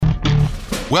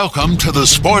Welcome to the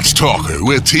Sports Talker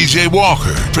with TJ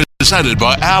Walker, presented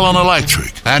by Allen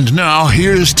Electric. And now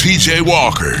here's TJ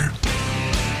Walker.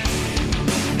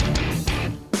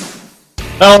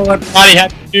 Hello, everybody.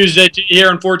 Happy Tuesday to you here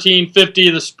on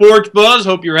 1450 The Sports Buzz.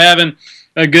 Hope you're having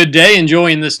a good day,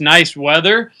 enjoying this nice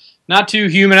weather. Not too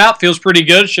humid out. Feels pretty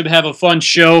good. Should have a fun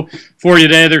show for you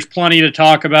today. There's plenty to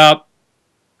talk about.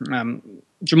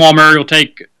 Jamal Murray will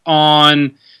take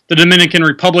on the Dominican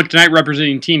Republic tonight,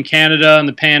 representing Team Canada in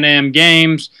the Pan Am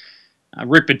Games.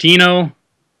 Rick Pitino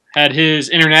had his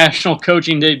international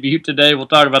coaching debut today. We'll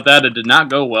talk about that. It did not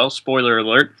go well. Spoiler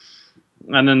alert.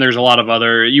 And then there's a lot of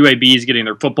other UABs getting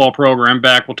their football program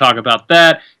back. We'll talk about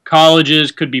that.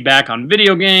 Colleges could be back on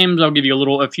video games. I'll give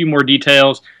you a few more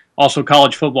details. Also,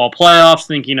 college football playoffs,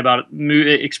 thinking about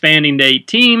expanding to 8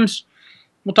 teams.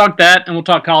 We'll talk that, and we'll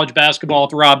talk college basketball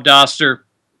with Rob Doster,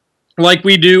 like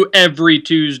we do every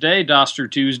Tuesday,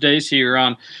 Doster Tuesdays here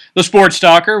on the Sports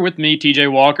Talker with me, TJ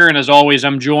Walker. And as always,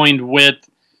 I'm joined with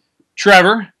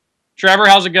Trevor. Trevor,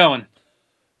 how's it going?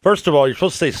 First of all, you're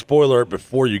supposed to say spoiler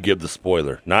before you give the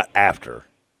spoiler, not after.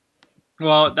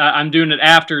 Well, I'm doing it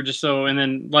after, just so, and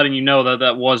then letting you know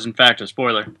that was in fact a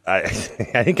spoiler. I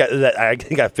think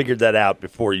I figured that out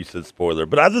before you said spoiler.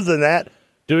 But other than that,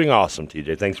 doing awesome,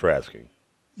 TJ. Thanks for asking.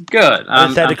 Good. I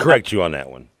just had to correct you on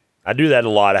that one. I do that a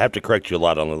lot. I have to correct you a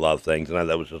lot on a lot of things, and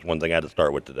that was just one thing I had to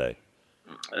start with today.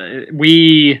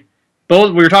 We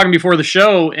were talking before the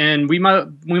show, and we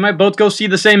might both go see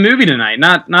the same movie tonight.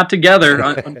 Not together,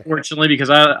 unfortunately, because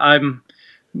I'm.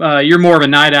 You're more of a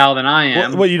night owl than I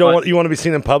am. What you want to be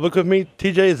seen in public with me,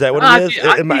 TJ? Is that what it is?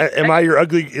 Am I your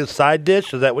ugly side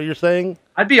dish? Is that what you're saying?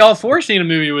 I'd be all for seeing a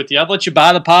movie with you. I'd let you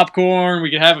buy the popcorn. We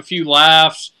could have a few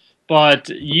laughs. But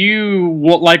you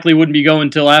likely wouldn't be going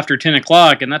until after 10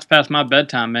 o'clock, and that's past my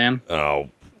bedtime, man. Oh,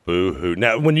 boo-hoo.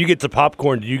 Now, when you get to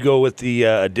popcorn, do you go with the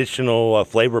additional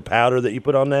flavor powder that you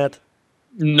put on that?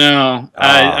 No.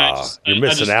 You're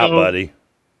missing out, buddy.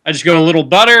 I just go a little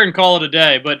butter and call it a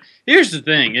day. But here's the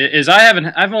thing, is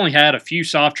I've only had a few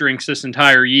soft drinks this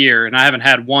entire year, and I haven't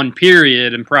had one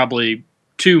period in probably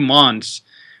 2 months.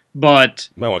 But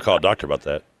you might want to call a doctor about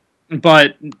that.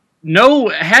 But no,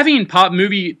 having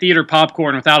movie theater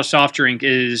popcorn without a soft drink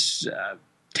is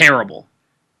terrible.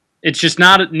 It's just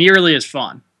not nearly as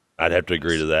fun. I'd have to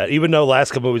agree to that. Even though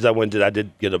last couple movies I went to, I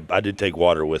did take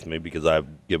water with me because I've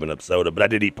given up soda, but I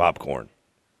did eat popcorn.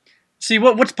 See,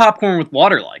 what's popcorn with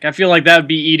water like? I feel like that would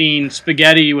be eating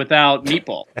spaghetti without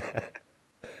meatball.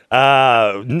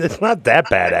 It's not that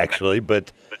bad actually,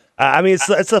 but I mean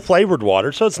it's a flavored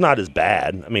water, so it's not as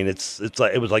bad. I mean it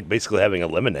was like basically having a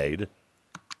lemonade.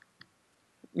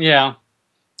 Yeah,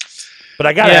 but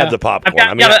I gotta have the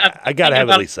popcorn. I gotta have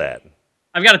at least that.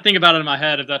 I've got to think about it in my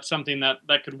head if that's something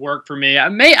that could work for me.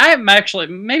 Maybe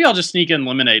I'll just sneak in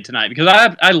lemonade tonight because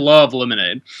I love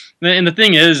lemonade. And the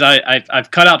thing is, I've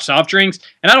cut out soft drinks,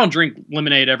 and I don't drink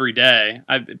lemonade every day.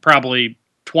 I probably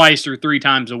twice or 3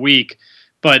 times a week.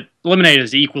 But lemonade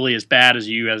is equally as bad as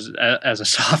a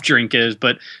soft drink is.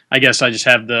 But I guess I just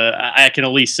have I can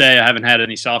at least say I haven't had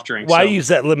any soft drinks. Well, I use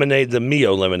that lemonade, the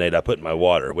Mio lemonade I put in my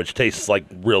water, which tastes like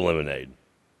real lemonade.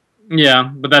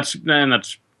 Yeah, but that's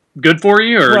good for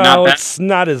you, or not bad? It's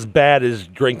not as bad as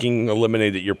drinking a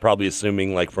lemonade that you're probably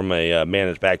assuming, like from a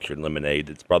manufactured lemonade.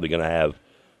 It's probably going to have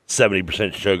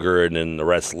 70% sugar and then the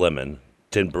rest lemon,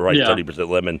 30%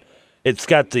 lemon. It's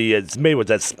made with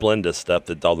that Splenda stuff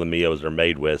that all the Mios are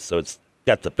made with, so it's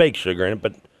got the fake sugar in it.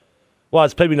 But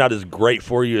it's maybe not as great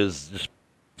for you as just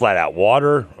flat out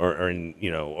water, or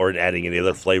adding any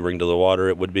other flavoring to the water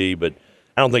it would be. But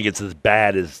I don't think it's as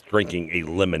bad as drinking a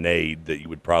lemonade that you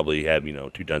would probably have 2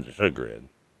 tons of sugar in.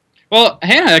 Well,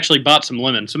 Hannah actually bought some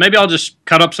lemons, so maybe I'll just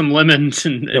cut up some lemons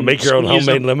and make your own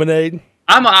homemade lemonade.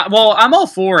 I'm all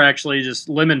for actually just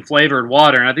lemon flavored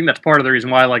water, and I think that's part of the reason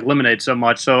why I like lemonade so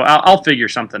much. So I'll figure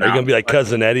something out. Are you gonna be like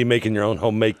Cousin Eddie making your own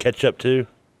homemade ketchup too?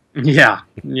 Yeah.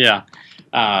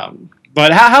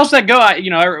 But how's that go?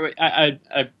 I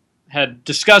had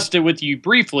discussed it with you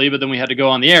briefly, but then we had to go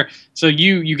on the air. So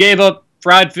you gave up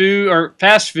fried food or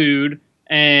fast food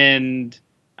and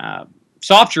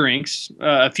soft drinks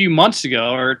a few months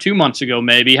ago, or 2 months ago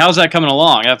maybe. How's that coming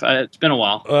along? It's been a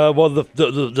while. Well,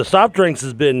 the soft drinks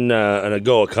has been a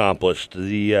goal accomplished.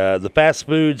 The fast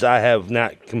foods I have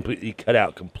not completely cut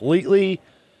out completely,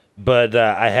 but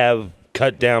I have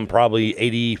cut down probably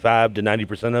 85 to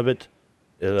 90% of it.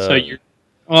 So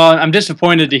well, I'm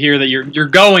disappointed to hear that you're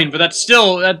going, but that's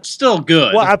still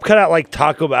good. Well, I've cut out like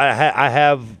Taco Bell. I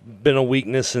have been a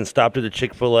weakness and stopped at a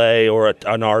Chick-fil-A or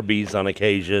an Arby's on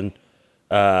occasion.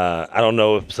 I don't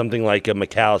know if something like a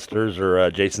McAllister's or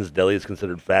Jason's Deli is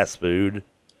considered fast food.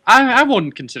 I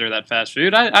wouldn't consider that fast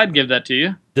food. I'd give that to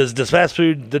you. Does fast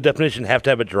food, the definition, have to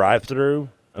have a drive-through?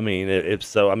 I mean, if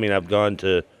so, I mean,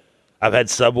 I've had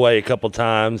Subway a couple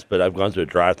times, but I've gone to a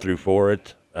drive-through for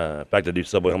it. In fact, I do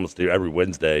Subway almost every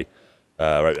Wednesday.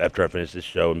 Right after I finish this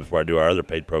show and before I do our other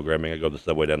paid programming, I go to the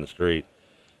Subway down the street.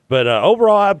 But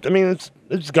overall, I mean,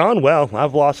 it's gone well.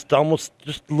 I've lost almost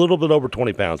just a little bit over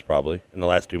 20 pounds probably in the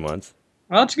last 2 months.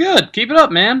 Well, that's good. Keep it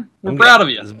up, man. We're proud of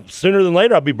you. Sooner than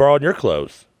later, I'll be borrowing your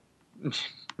clothes.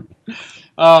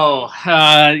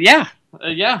 Yeah.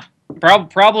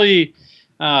 Probably.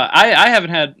 I haven't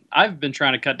had. I've been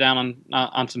trying to cut down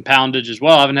on some poundage as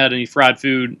well. I haven't had any fried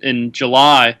food in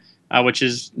July, which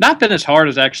has not been as hard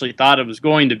as I actually thought it was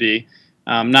going to be.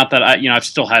 Not that I've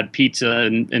still had pizza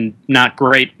and not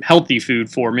great healthy food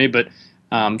for me, but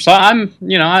so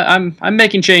I'm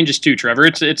making changes too, Trevor.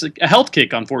 It's a health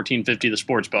kick on 1450 the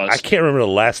Sports Buzz. I can't remember the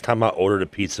last time I ordered a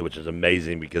pizza, which is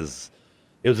amazing because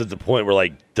it was at the point where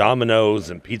like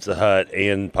Domino's and Pizza Hut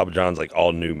and Papa John's like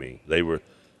all knew me. They were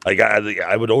like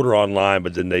I would order online,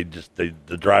 but then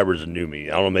the drivers knew me.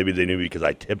 I don't know, maybe they knew me because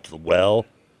I tipped well,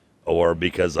 or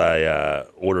because I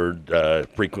ordered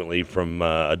frequently from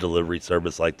a delivery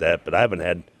service like that. But I haven't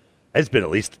had. It's been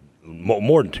at least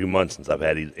more than 2 months since I've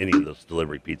had any of those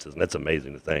delivery pizzas, and that's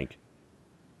amazing to think.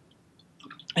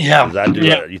 Yeah.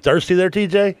 You thirsty there,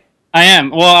 TJ? I am.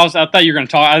 Well, I thought you were going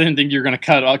to talk. I didn't think you were going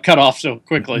to cut off so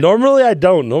quickly. Normally, I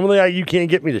don't. Normally, you can't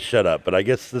get me to shut up. But I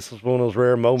guess this is one of those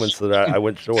rare moments that I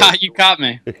went short. You caught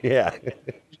me. Yeah.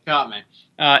 You caught me.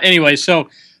 Anyway, so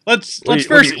let's first.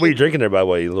 What are you drinking there, by the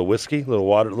way? A little whiskey, a little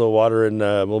water, and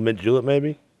a little mint julep,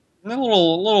 maybe. A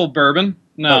little bourbon.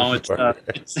 No, it's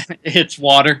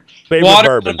water. Favorite water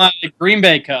bourbon? In my Green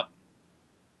Bay cup.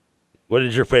 What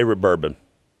is your favorite bourbon?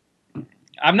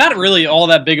 I'm not really all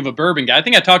that big of a bourbon guy. I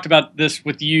think I talked about this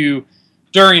with you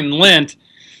during Lent.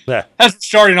 Yeah. That's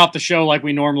starting off the show like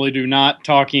we normally do, not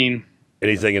talking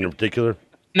anything in particular.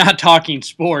 Not talking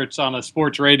sports on a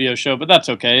sports radio show, but that's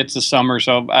okay. It's the summer,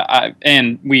 so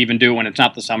and we even do when it's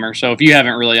not the summer. So if you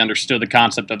haven't really understood the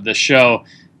concept of this show,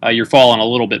 you're falling a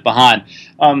little bit behind.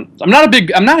 I'm not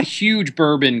a huge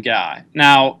bourbon guy.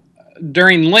 Now,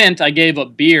 during Lent, I gave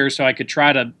up beer so I could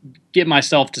try to get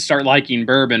myself to start liking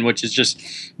bourbon, which is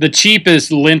just the cheapest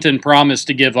Lenten promise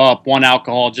to give up one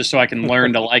alcohol just so I can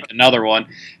learn to like another one.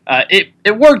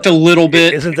 It worked a little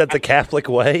bit. Isn't that the Catholic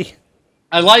way?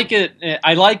 I like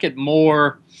it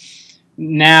more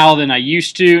now than I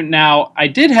used to. Now, I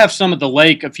did have some at the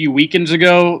lake a few weekends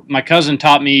ago. My cousin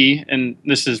taught me, and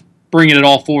this is bringing it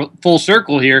all full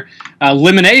circle here,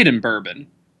 lemonade and bourbon,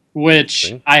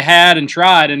 which I had and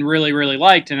tried and really, really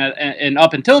liked. And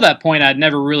up until that point, I'd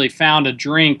never really found a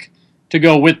drink to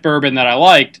go with bourbon that I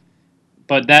liked.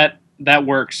 But that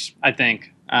works, I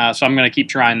think. So I'm going to keep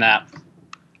trying that.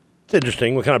 It's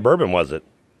interesting. What kind of bourbon was it?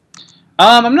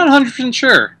 I'm not 100%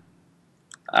 sure.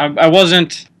 I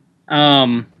wasn't.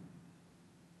 I'm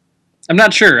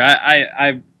not sure.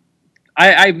 I'm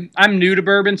new to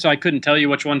bourbon, so I couldn't tell you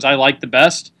which ones I like the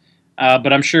best.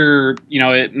 But I'm sure,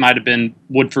 it might have been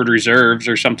Woodford Reserves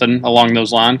or something along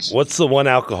those lines. What's the one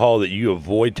alcohol that you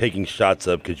avoid taking shots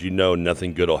of because you know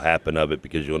nothing good will happen of it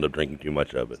because you end up drinking too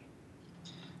much of it?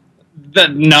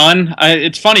 None.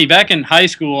 It's funny. Back in high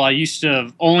school, I used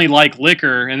to only like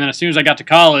liquor, and then as soon as I got to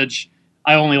college,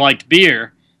 I only liked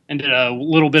beer and did a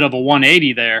little bit of a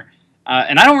 180 there.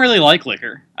 And I don't really like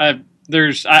liquor.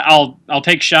 I'll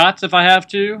take shots if I have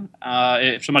to.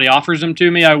 If somebody offers them to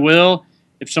me, I will.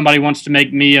 If somebody wants to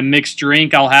make me a mixed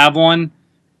drink, I'll have one.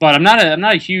 But I'm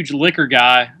not a huge liquor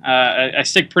guy. I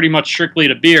stick pretty much strictly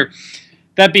to beer.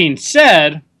 That being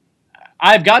said,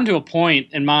 I've gotten to a point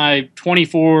in my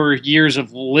 24 years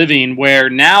of living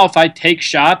where now if I take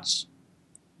shots,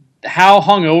 how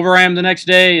hungover I am the next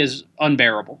day is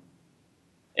unbearable.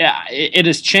 Yeah, it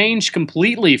has changed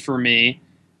completely for me.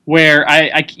 Where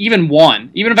even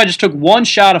if I just took one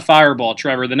shot of Fireball,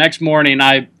 Trevor, the next morning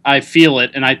I feel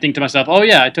it and I think to myself, oh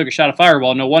yeah, I took a shot of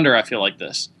Fireball. No wonder I feel like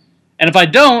this. And if I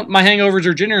don't, my hangovers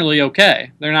are generally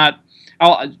okay. They're not.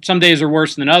 Some days are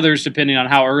worse than others depending on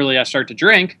how early I start to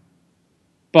drink.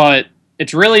 But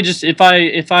it's really just if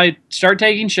I start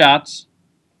taking shots,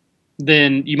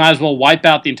 then you might as well wipe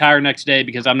out the entire next day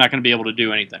because I'm not going to be able to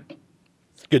do anything.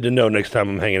 It's good to know next time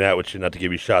I'm hanging out with you not to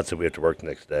give you shots if we have to work the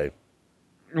next day.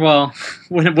 Well,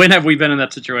 when have we been in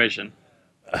that situation?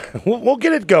 We'll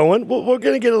get it going. We're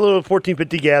going to get a little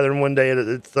 1450 gathering one day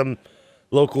at some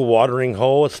local watering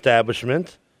hole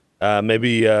establishment,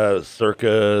 maybe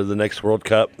circa the next World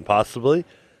Cup, possibly.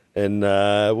 And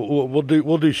we'll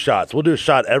do shots. We'll do a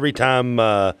shot every time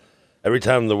the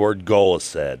word goal is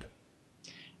said.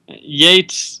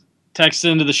 Yates texts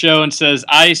into the show and says,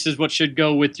 ice is what should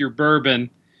go with your bourbon.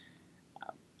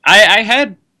 I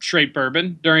had straight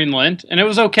bourbon during Lent, and it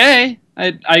was okay.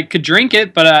 I could drink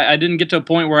it, but I didn't get to a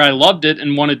point where I loved it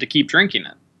and wanted to keep drinking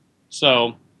it.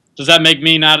 So, does that make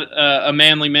me not a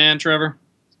manly man, Trevor?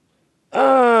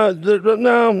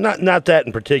 No, not that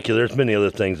in particular. There's many other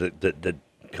things that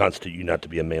constitute you not to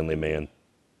be a manly man.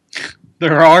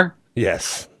 There are?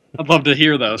 Yes. I'd love to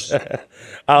hear those.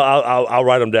 I'll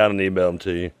write them down and email them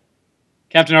to you.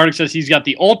 Captain Arctic says he's got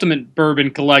the ultimate bourbon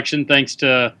collection thanks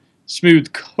to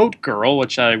Smooth Coat Girl,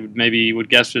 which I would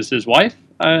guess is his wife.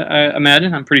 I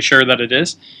imagine. I'm pretty sure that it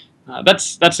is.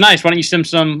 That's nice. Why don't you send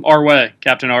some our way,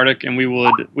 Captain Arctic, and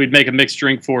we'd make a mixed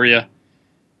drink for you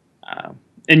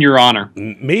in your honor.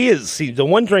 The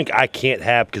one drink I can't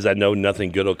have because I know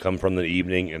nothing good will come from the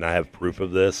evening, and I have proof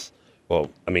of this. Well,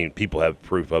 I mean, people have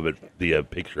proof of it via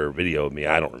picture or video of me.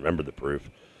 I don't remember the proof.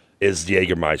 Is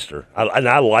Jägermeister.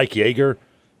 I like Jaeger,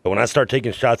 but when I start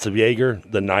taking shots of Jaeger,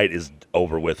 the night is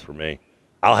over with for me.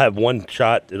 I'll have one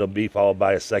shot. It'll be followed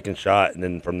by a second shot, and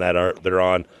then from there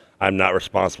on, I'm not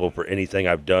responsible for anything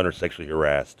I've done or sexually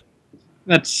harassed.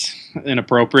 That's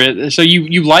inappropriate. So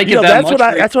you like it that much?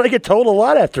 That's what I get told a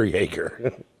lot after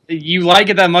Jaeger. You like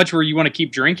it that much where you want to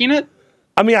keep drinking it?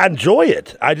 I mean, I enjoy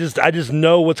it. I just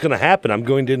know what's going to happen. I'm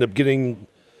going to end up getting,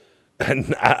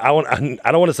 and I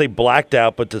don't want to say blacked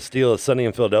out, but to steal a Sunny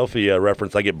in Philadelphia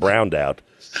reference, I get browned out.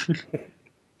 Did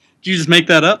you just make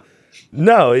that up?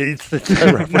 No, it's a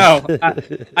reference. No,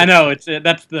 I know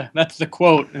that's the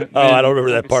quote. Oh, I don't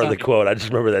remember that part of the quote. I just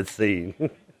remember that scene.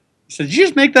 So did you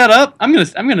just make that up? I'm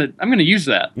gonna use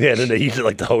that. Yeah, and then they use it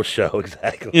like the whole show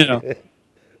exactly.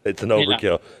 It's an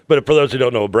overkill. Yeah. But for those who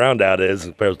don't know what browned out is,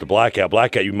 compared to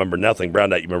blackout you remember nothing.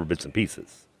 Browned out, you remember bits and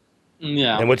pieces.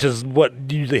 Yeah. And which is what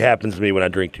usually happens to me when I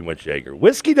drink too much Jaeger.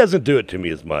 Whiskey doesn't do it to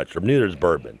me as much, or neither does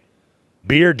bourbon.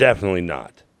 Beer, definitely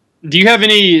not. Do you have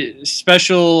any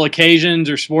special occasions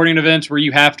or sporting events where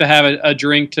you have to have a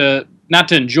drink not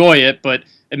to enjoy it, but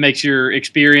it makes your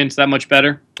experience that much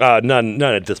better? None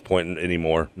at this point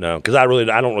anymore. No, because I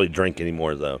don't really drink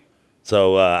anymore though.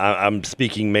 So I'm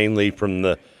speaking mainly from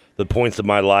the points of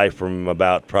my life from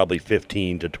about probably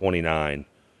 15 to 29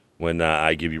 when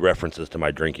I give you references to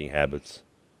my drinking habits.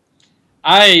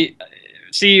 I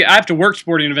have to work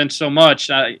sporting events so much.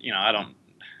 Trevor,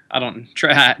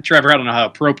 I don't know how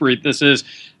appropriate this is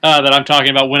that I'm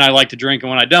talking about when I like to drink and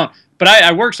when I don't. But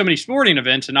I work so many sporting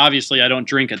events, and obviously I don't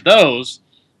drink at those.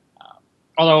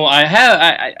 Although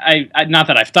I not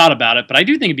that I've thought about it, but I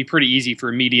do think it'd be pretty easy for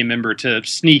a media member to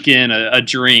sneak in a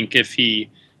drink if he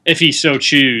so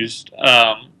choose.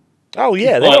 Oh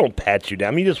yeah, they don't pat you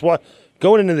down. I mean, you just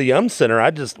going into the Yum Center.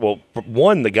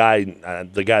 The guy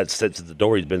that sits at the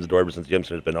door, he's been at the door ever since the Yum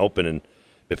Center's been open, and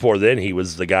before then he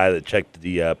was the guy that checked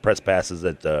the press passes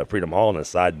at Freedom Hall and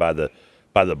aside by the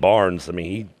barns. I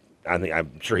mean,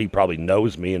 I'm sure he probably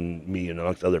knows me and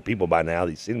amongst other people by now.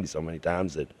 He's seen me so many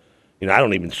times that. I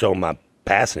don't even show him my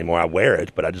pass anymore. I wear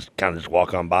it, but I just kind of just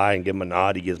walk on by and give him a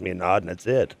nod. He gives me a nod, and that's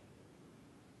it.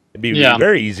 It'd be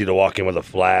very easy to walk in with a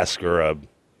flask or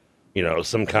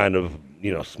some kind of,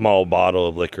 small bottle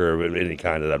of liquor of any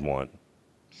kind that I'd want.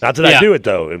 Not that I do it,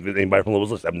 though. If anybody from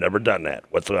Louisville, I've never done that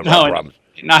whatsoever. No, I promise.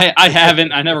 I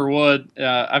haven't. I never would.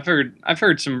 I've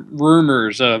heard some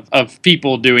rumors of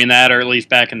people doing that, or at least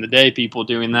back in the day, people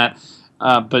doing that.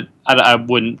 But I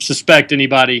wouldn't suspect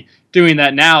anybody doing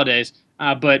that nowadays.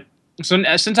 But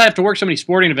since I have to work so many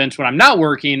sporting events when I'm not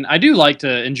working, I do like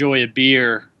to enjoy a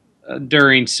beer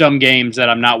during some games that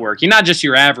I'm not working. Not just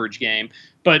your average game,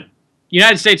 but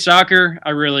United States soccer, I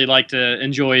really like to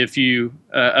enjoy a few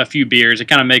beers. It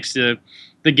kind of makes the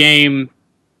game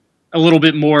a little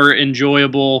bit more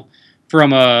enjoyable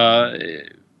I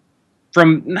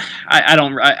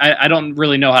don't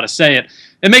really know how to say it.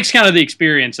 It makes kind of the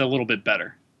experience a little bit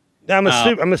better. Now,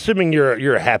 I'm assuming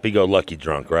you're a happy-go-lucky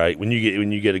drunk, right? When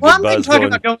you get a good buzz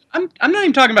going. I'm not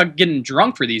even talking about getting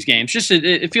drunk for these games. Just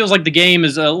it feels like the game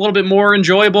is a little bit more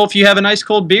enjoyable if you have a nice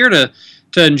cold beer to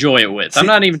enjoy it with. I'm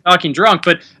not even talking drunk,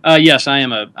 but yes, I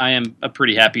am a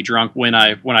pretty happy drunk when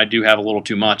I do have a little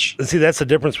too much. See, that's the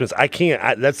difference because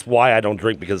that's why I don't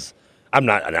drink, because I'm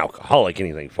not an alcoholic,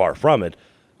 anything far from it,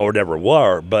 or never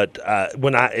were. But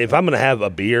if I'm gonna have a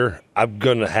beer, I'm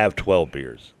gonna have 12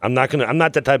 beers. I'm not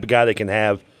that type of guy that can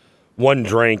have one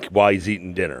drink while he's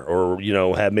eating dinner, or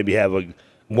have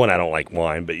one. I don't like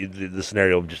wine, but the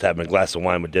scenario of just having a glass of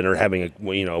wine with dinner, having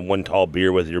one tall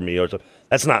beer with your meal or something.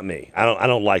 That's not me. I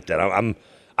don't like that.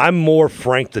 I'm more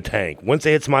Frank the Tank. Once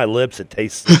it hits my lips, it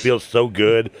feels so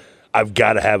good. I've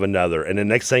got to have another, and the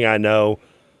next thing I know,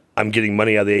 I'm getting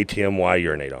money out of the ATM while I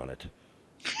urinate on it.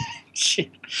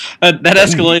 Shit. That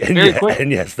escalated very quickly.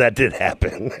 And yes, that did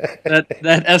happen.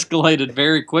 that escalated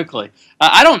very quickly.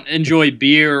 I don't enjoy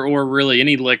beer or really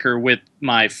any liquor with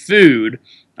my food,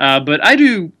 but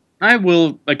I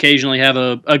will occasionally have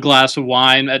a glass of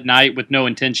wine at night with no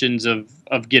intentions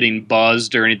of getting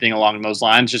buzzed or anything along those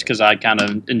lines, just because I kind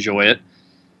of enjoy it.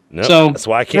 Nope, so that's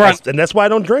why I can't, and that's why I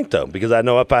don't drink though, because I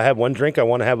know if I have one drink, I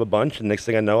want to have a bunch, and next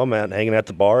thing I know, I'm out hanging at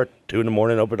the bar at 2 a.m,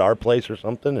 over at our place or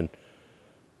something, and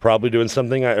probably doing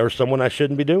something or someone I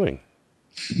shouldn't be doing.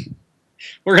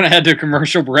 We're going to head to a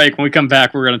commercial break. When we come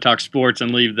back, we're going to talk sports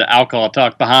and leave the alcohol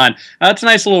talk behind. It's a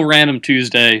nice little random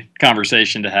Tuesday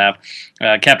conversation to have.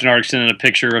 Captain Arctic sent in a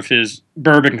picture of his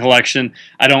bourbon collection.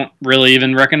 I don't really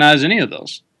even recognize any of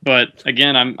those. But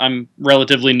again, I'm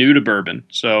relatively new to bourbon,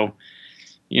 so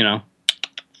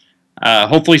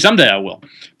hopefully someday I will.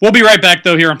 We'll be right back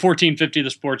though here on 1450 The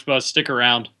Sports Buzz. Stick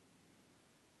around.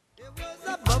 It was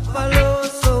a buffalo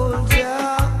soldier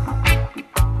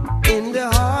in the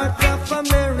heart of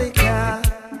America,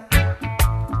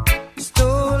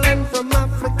 stolen from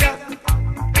Africa,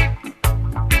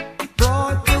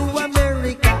 brought to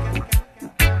America,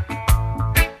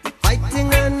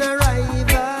 fighting an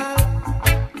arrival,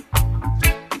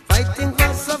 fighting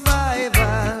for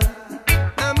survival.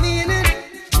 I mean it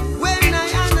when I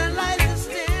analyze the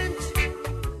stench.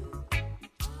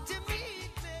 To me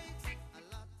it makes a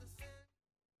lot of sense.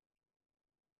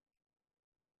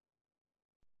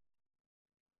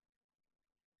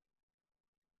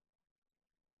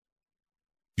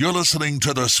 You're listening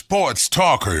to the Sports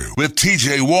Talker with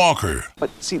TJ Walker. But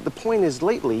see, the point is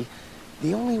lately,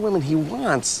 the only women he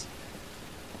wants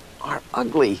are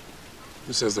ugly.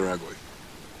 Who says they're ugly?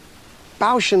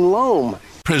 Bausch and Lomb.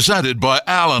 Presented by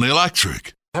Allen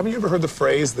Electric. Haven't you ever heard the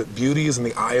phrase that beauty is in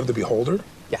the eye of the beholder?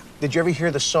 Yeah. Did you ever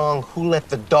hear the song Who Let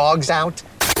the Dogs Out?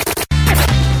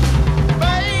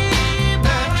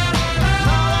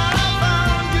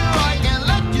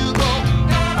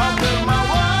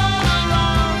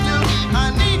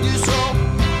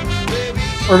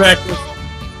 We're back with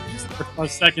our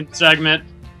second segment.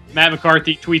 Matt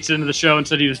McCarthy tweets into the show and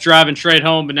said he was driving straight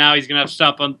home, but now he's going to have to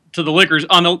stop to the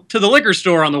liquor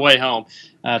store on the way home.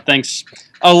 Thanks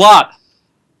a lot.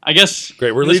 I guess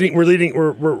great. We're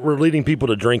leading people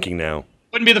to drinking now.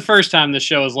 Wouldn't be the first time this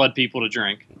show has led people to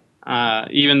drink.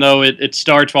 Even though it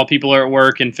starts while people are at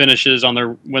work and finishes on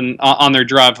their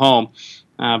drive home.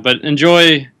 But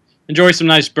enjoy some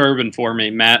nice bourbon for me,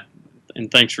 Matt. And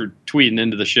thanks for tweeting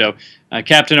into the show.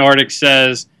 Captain Arctic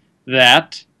says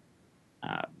that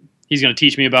he's going to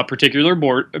teach me about particular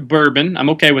bourbon. I'm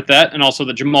okay with that. And also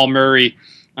that Jamal Murray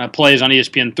plays on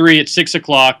ESPN3 at 6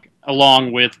 o'clock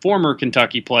along with former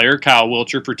Kentucky player Kyle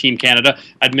Wiltshire for Team Canada.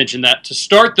 I'd mentioned that to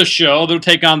start the show. They'll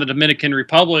take on the Dominican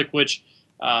Republic, which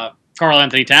Karl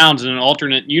Anthony Towns in an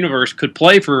alternate universe could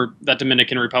play for that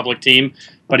Dominican Republic team,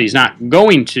 but he's not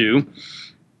going to.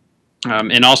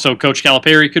 And also, Coach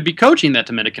Calipari could be coaching that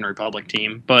Dominican Republic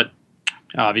team, but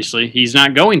obviously he's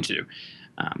not going to.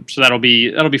 So that'll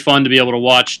be fun to be able to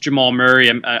watch Jamal Murray.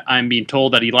 I'm being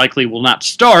told that he likely will not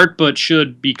start, but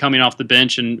should be coming off the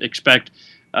bench and expect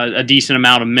a decent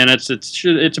amount of minutes.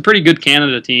 It's a pretty good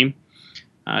Canada team.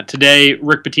 Today,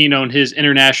 Rick Pitino in his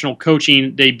international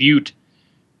coaching debut,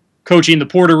 coaching the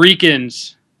Puerto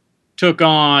Ricans, took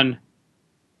on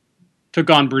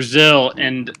Brazil,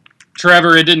 and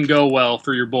Trevor, it didn't go well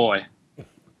for your boy.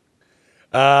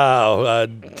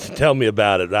 Tell me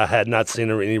about it. I had not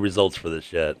seen any results for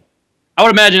this yet. I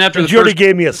would imagine after you already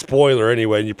gave me a spoiler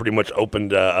anyway, and you pretty much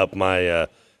opened up my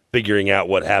figuring out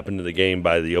what happened in the game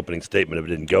by the opening statement if it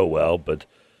didn't go well. But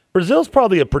Brazil's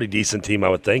probably a pretty decent team, I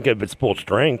would think, if it's full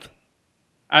strength.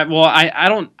 I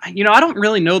don't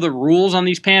really know the rules on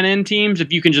these Pan Am teams.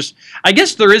 If you can just, I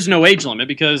guess there is no age limit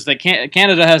because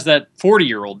Canada has that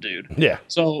 40-year-old dude. Yeah.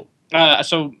 So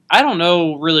I don't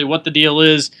know really what the deal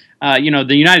is. The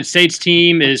United States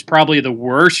team is probably the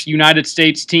worst United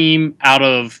States team out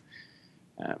of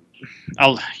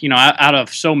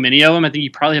so many of them. I think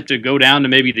you probably have to go down to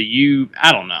maybe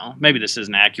I don't know. Maybe this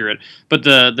isn't accurate. But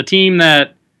the team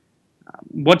that,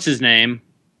 what's his name?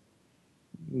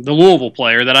 The Louisville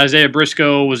player that Isaiah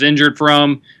Briscoe was injured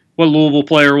from. What Louisville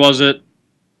player was it?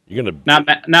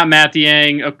 Not Matt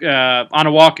Yang,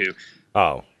 Onuaku.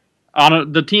 Oh.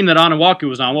 The team that Onuaku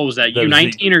was on, what was that?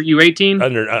 U19 or U18?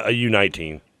 Under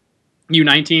U19.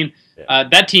 U19. Yeah.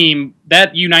 That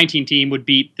U19 team would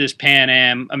beat this Pan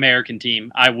Am American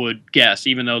team, I would guess,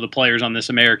 even though the players on this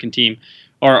American team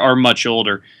are much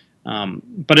older.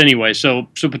 But anyway, so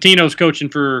Patino's coaching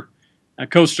for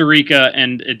Costa Rica,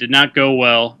 and it did not go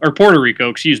well, or Puerto Rico,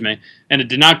 excuse me, and it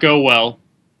did not go well.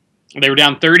 They were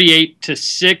down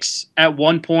 38-6 at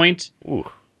one point. Ooh.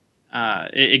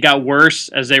 It got worse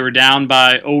as they were down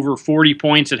by over 40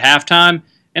 points at halftime.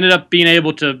 Ended up being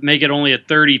able to make it only a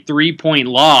 33-point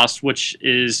loss, which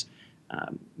is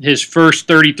his first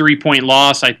 33-point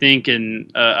loss, I think,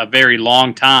 in a very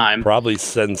long time. Probably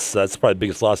that's probably the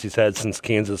biggest loss he's had since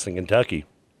Kansas and Kentucky.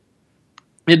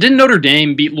 Didn't Notre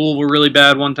Dame beat Louisville really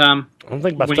bad one time? I don't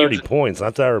think about 30 points.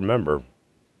 That's what I remember. Of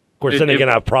course, then again,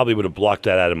 I probably would have blocked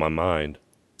that out of my mind.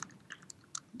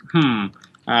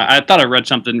 I thought I read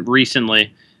something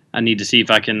recently. I need to see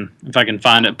if I can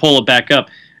find it, pull it back up.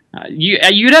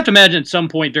 You'd have to imagine at some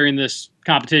point during this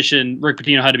competition, Rick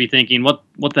Pitino had to be thinking,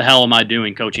 "What the hell am I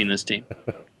doing coaching this team?"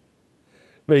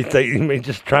 Maybe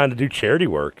just trying to do charity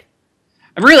work.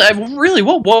 Really,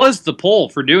 what was the pull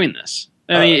for doing this?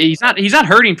 I mean, he's not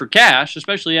hurting for cash,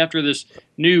 especially after this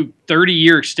new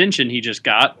 30-year extension he just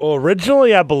got. Well,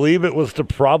 originally, I believe it was to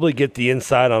probably get the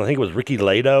inside on, I think it was Ricky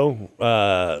Lato,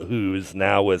 who's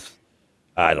now with,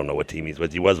 I don't know what team he's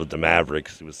with. He was with the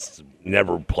Mavericks. He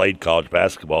never played college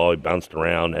basketball. He bounced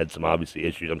around, had some obviously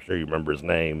issues. I'm sure you remember his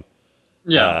name.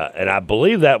 Yeah. And I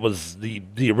believe that was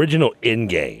the original end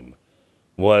game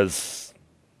was,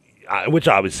 which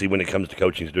obviously when it comes to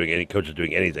coaches doing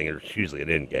anything, it's usually an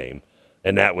end game.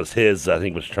 And that was his, I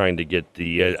think, was trying to get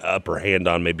the upper hand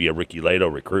on maybe a Ricky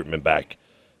Lato recruitment back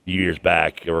years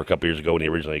back or a couple years ago when he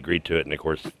originally agreed to it. And, of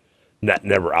course, that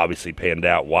never obviously panned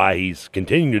out. Why he's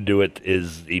continuing to do it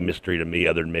is a mystery to me,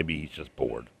 other than maybe he's just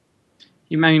bored.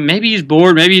 Maybe he's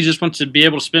bored. Maybe he just wants to be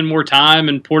able to spend more time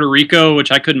in Puerto Rico,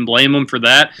 which I couldn't blame him for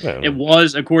that. It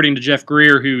was, according to Jeff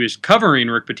Greer, who is covering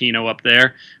Rick Pitino up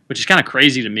there, which is kind of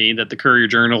crazy to me that the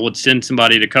Courier-Journal would send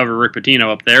somebody to cover Rick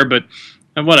Pitino up there, but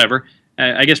whatever.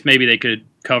 I guess maybe they could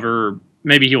cover,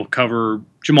 maybe he'll cover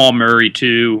Jamal Murray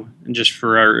too, and just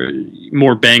for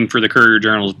more bang for the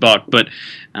Courier-Journal's buck. But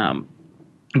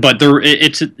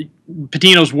it's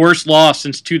Pitino's worst loss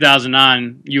since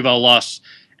 2009. UofL lost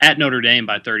at Notre Dame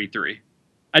by 33.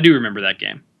 I do remember that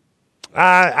game.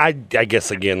 I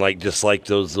guess again, just like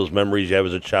those memories you have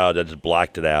as a child, I just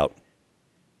blocked it out.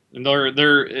 And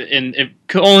it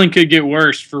only could get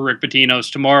worse for Rick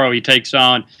Pitino's. Tomorrow he takes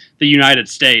on the United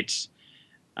States.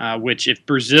 Which if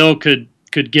Brazil could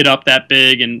get up that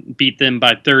big and beat them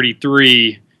by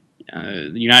 33,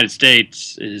 the United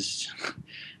States is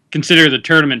considered the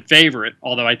tournament favorite,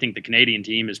 although I think the Canadian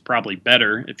team is probably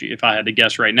better if I had to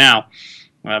guess right now.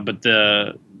 But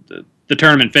the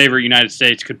tournament favorite, United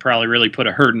States, could probably really put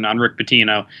a hurting on Rick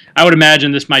Pitino. I would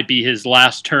imagine this might be his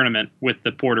last tournament with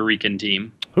the Puerto Rican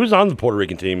team. Who's on the Puerto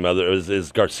Rican team?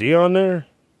 Is Garcia on there?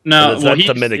 No, that's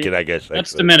Dominican, I guess.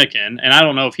 That's Dominican, and I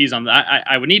don't know if he's on.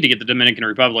 I would need to get the Dominican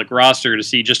Republic roster to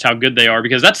see just how good they are,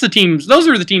 because that's the teams. Those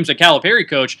are the teams that Calipari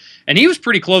coached, and he was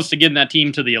pretty close to getting that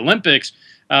team to the Olympics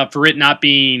for it not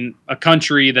being a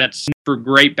country that's for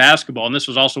great basketball. And this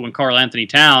was also when Karl Anthony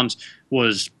Towns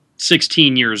was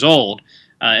 16 years old,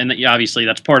 and obviously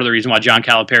that's part of the reason why John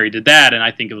Calipari did that. And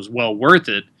I think it was well worth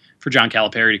it for John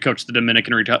Calipari to coach the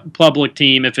Dominican Republic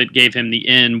team if it gave him the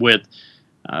in with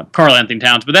Karl Anthony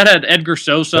Towns. But that had Edgar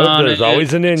Sosa on it. There's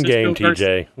always an end game,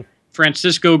 TJ.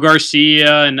 Francisco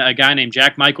Garcia and a guy named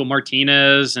Jack Michael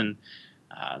Martinez. And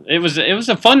it was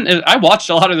a fun. I watched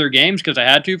a lot of their games because I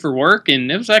had to for work,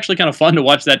 and it was actually kind of fun to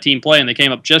watch that team play, and they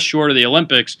came up just short of the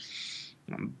Olympics.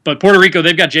 But Puerto Rico,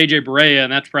 they've got J.J. Barea,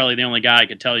 and that's probably the only guy I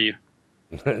could tell you.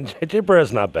 J.J.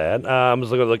 Barea's not bad. I'm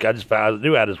just looking. I just found. I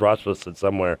knew I had his roster listed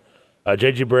somewhere.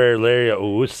 J.J. Barea, Larry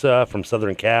Ousa from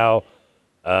Southern Cal.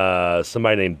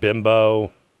 Somebody named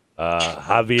Bimbo,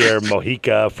 Javier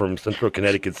Mojica from Central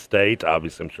Connecticut State,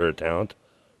 obviously I'm sure a talent.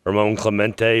 Ramon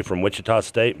Clemente from Wichita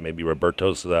State, maybe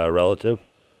Roberto's relative.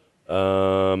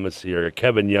 Let's see here,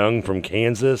 Kevin Young from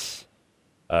Kansas,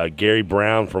 Gary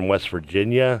Brown from West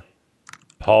Virginia,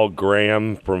 Paul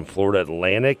Graham from Florida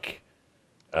Atlantic,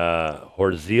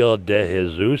 Horziel de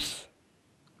Jesus,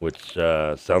 which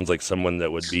sounds like someone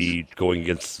that would be going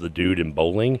against the dude in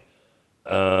bowling.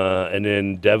 And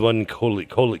then Devlin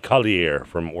Collier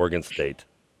from Oregon State.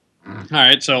 All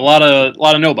right, so a lot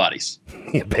of nobodies.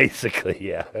 Yeah, basically,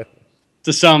 yeah.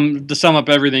 To sum up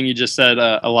everything you just said,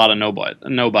 a lot of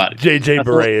nobody. J.J.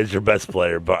 Barea is your best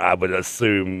player, but I would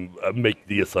assume make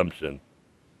the assumption.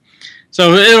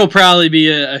 So it'll probably be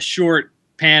a short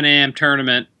Pan Am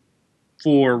tournament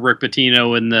for Rick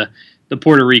Pitino and the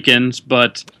Puerto Ricans,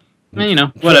 but.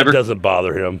 Whatever. That doesn't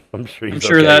bother him. I'm sure he's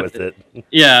okay that, with it.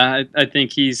 Yeah, I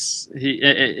think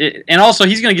and also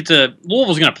he's going to get to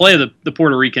Louisville's going to play the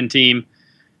Puerto Rican team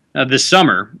this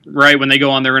summer, right when they go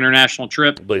on their international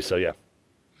trip. I believe so, yeah.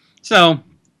 So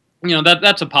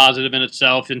that's a positive in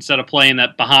itself. Instead of playing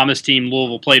that Bahamas team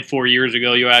Louisville played 4 years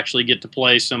ago, you actually get to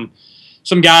play some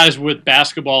guys with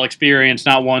basketball experience,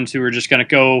 not ones who are just going to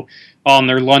go on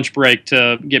their lunch break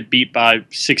to get beat by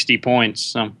 60 points.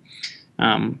 So,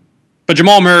 but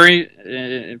Jamal Murray,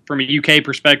 from a UK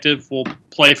perspective, will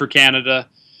play for Canada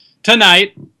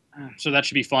tonight. So that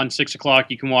should be fun. 6 o'clock.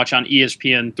 You can watch on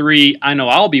ESPN3. I know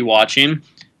I'll be watching,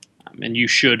 and you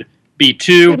should be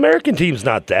too. The American team's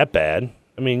not that bad.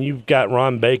 I mean, you've got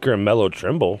Ron Baker and Melo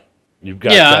Trimble. You've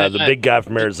got the big guy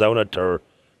from Arizona,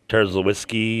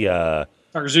 Tarczewski.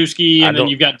 Tarczewski, and then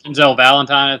you've got Denzel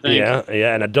Valentine, I think. Yeah,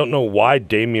 and I don't know why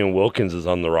Damian Wilkins is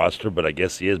on the roster, but I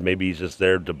guess he is. Maybe he's just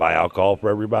there to buy alcohol for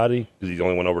everybody because he's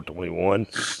only went over 21.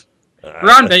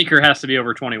 Ron Baker has to be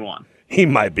over 21. He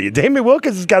might be. Damian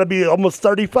Wilkins has got to be almost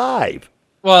 35.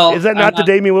 Well, is that not the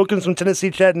Damian Wilkins from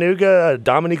Tennessee Chattanooga,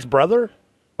 Dominique's brother,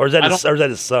 or is that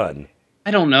his son?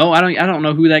 I don't know. I don't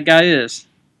know who that guy is.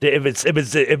 If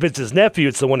it's his nephew,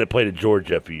 it's the one that played at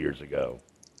Georgia a few years ago.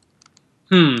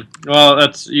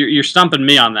 Well, you're stumping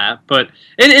me on that, but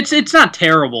it's not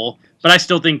terrible. But I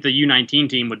still think the U19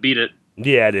 team would beat it.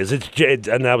 Yeah, it is.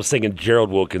 And I was thinking Gerald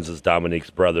Wilkins is Dominique's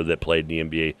brother that played in the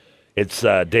NBA. It's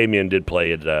Damian did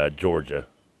play at Georgia,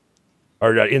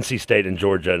 or NC State in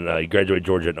Georgia, and he graduated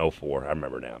Georgia in 2004. I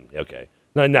remember now. Okay,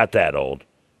 no, not that old.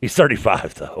 He's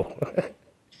 35 though.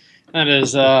 That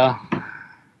is,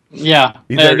 yeah.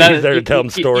 He's there to tell him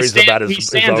stories about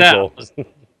his uncle.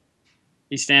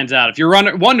 He stands out. If you're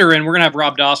wondering, we're going to have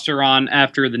Rob Doster on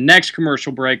after the next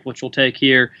commercial break, which we'll take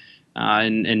here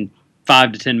in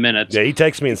 5 to 10 minutes. Yeah, he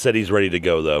texted me and said he's ready to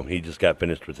go, though. He just got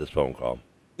finished with his phone call.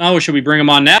 Oh, should we bring him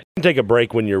on now? You can take a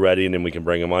break when you're ready, and then we can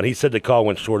bring him on. He said the call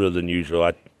went shorter than usual.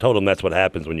 I told him that's what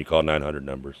happens when you call 900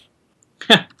 numbers.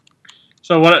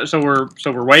 So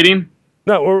we're waiting?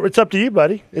 No, it's up to you,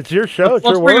 buddy. It's your show.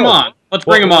 Let's bring him on. Let's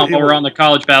bring him on while we're on the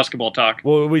college basketball talk.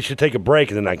 Well, we should take a break,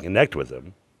 and then I can connect with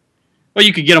him. Well,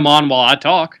 you could get him on while I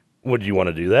talk. Would you want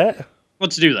to do that?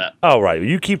 Let's do that. All right.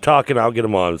 You keep talking. I'll get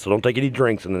him on, so don't take any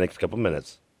drinks in the next couple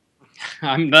minutes.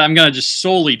 I'm going to just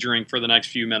solely drink for the next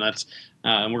few minutes,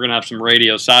 and we're going to have some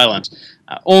radio silence.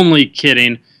 Only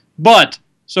kidding. But,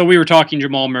 so we were talking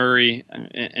Jamal Murray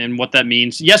and what that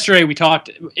means. Yesterday we talked,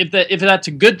 if that's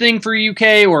a good thing for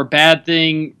UK or a bad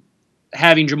thing,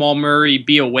 having Jamal Murray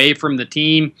be away from the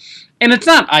team. And it's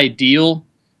not ideal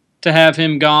to have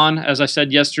him gone, as I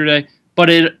said yesterday, but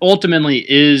it ultimately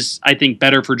is, I think,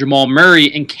 better for Jamal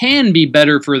Murray and can be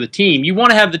better for the team. You want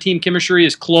to have the team chemistry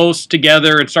as close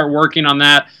together and start working on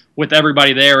that with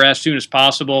everybody there as soon as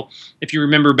possible. If you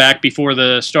remember back before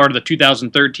the start of the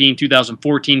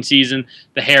 2013-2014 season,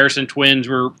 the Harrison twins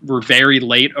were very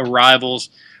late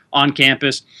arrivals on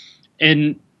campus.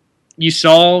 And you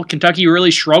saw Kentucky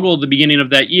really struggle at the beginning of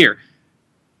that year.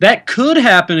 That could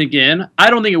happen again. I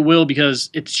don't think it will because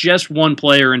it's just one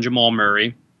player in Jamal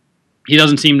Murray. He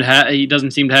doesn't seem to have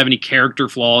any character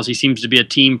flaws. He seems to be a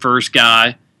team first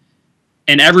guy,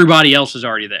 and everybody else is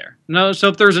already there. No, so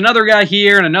if there's another guy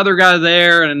here and another guy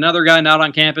there and another guy not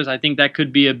on campus, I think that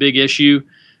could be a big issue.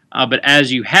 But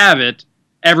as you have it,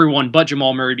 everyone but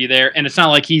Jamal Murray be there, and it's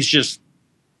not like he's just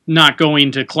not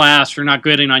going to class or not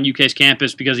getting on UK's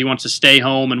campus because he wants to stay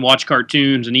home and watch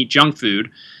cartoons and eat junk food.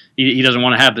 He doesn't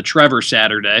want to have the Trevor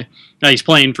Saturday. Now he's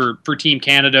playing for Team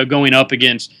Canada, going up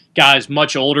against guys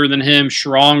much older than him,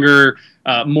 stronger,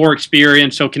 more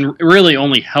experienced, so can really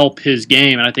only help his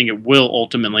game, and I think it will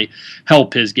ultimately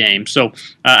help his game. So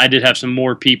I did have some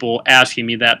more people asking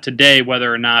me that today,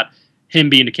 whether or not him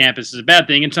being to campus is a bad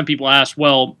thing, and some people asked,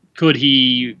 well, could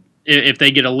he, if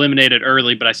they get eliminated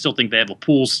early, but I still think they have a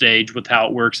pool stage with how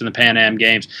it works in the Pan Am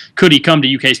Games, could he come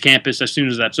to UK's campus as soon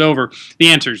as that's over? The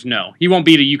answer is no. He won't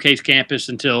be to UK's campus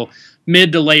until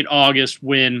mid to late August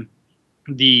when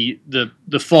the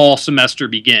fall semester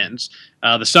begins.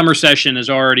 The summer session is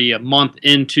already a month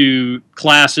into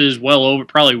classes,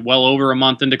 probably well over a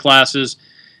month into classes,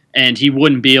 and he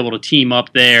wouldn't be able to team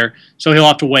up there. So he'll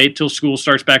have to wait till school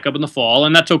starts back up in the fall,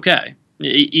 and that's okay.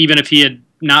 Even if he had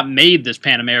not made this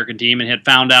Pan American team and had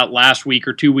found out last week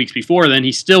or 2 weeks before then,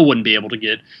 he still wouldn't be able to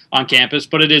get on campus.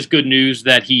 But it is good news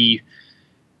that he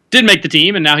did make the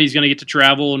team, and now he's going to get to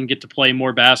travel and get to play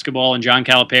more basketball, and John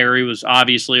Calipari was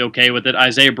obviously okay with it.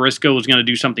 Isaiah Briscoe was going to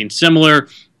do something similar,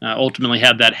 ultimately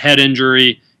had that head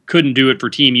injury, couldn't do it for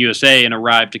Team USA, and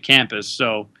arrived to campus.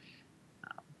 So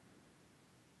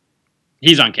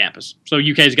he's on campus. So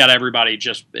UK's got everybody,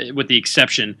 just with the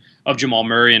exception of Jamal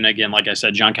Murray. And again, like I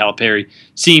said, John Calipari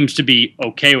seems to be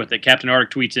okay with it. Captain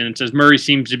Arctic tweets in and says, Murray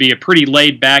seems to be a pretty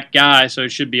laid-back guy, so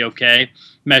it should be okay.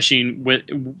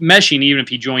 Meshing, even if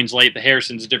he joins late, the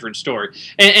Harrison's a different story.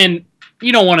 And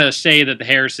you don't want to say that the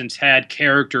Harrisons had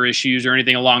character issues or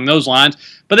anything along those lines,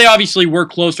 but they obviously were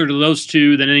closer to those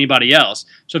two than anybody else.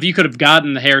 So if you could have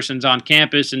gotten the Harrisons on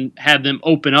campus and had them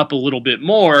open up a little bit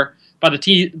more by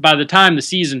the time the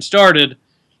season started,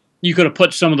 you could have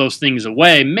put some of those things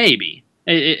away. Maybe,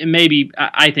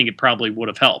 I think it probably would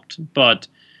have helped, but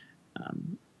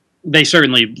they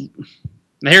certainly,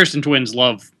 the Harrison twins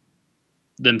love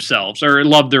themselves, or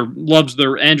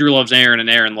Andrew loves Aaron and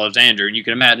Aaron loves Andrew, and you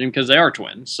can imagine because they are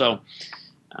twins. So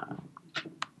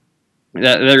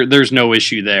there's no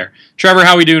issue there. Trevor,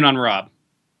 how we doing on Rob?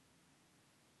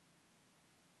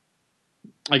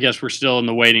 I guess we're still in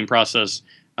the waiting process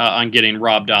on getting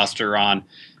Rob Doster on.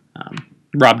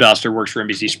 Rob Doster works for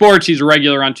NBC Sports. He's a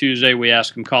regular on Tuesday. We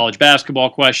ask him college basketball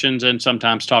questions and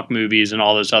sometimes talk movies and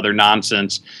all this other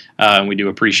nonsense. And we do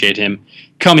appreciate him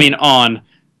coming on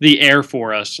the air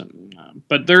for us.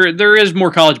 But there is more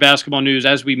college basketball news.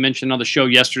 As we mentioned on the show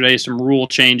yesterday, some rule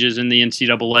changes in the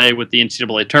NCAA with the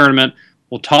NCAA tournament.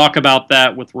 We'll talk about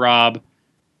that with Rob.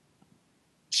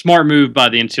 Smart move by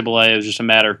the NCAA. It was just a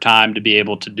matter of time to be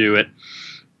able to do it.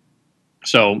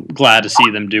 So glad to see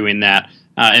them doing that.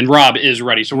 And Rob is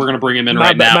ready, so we're going to bring him in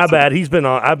right now. My bad. He's been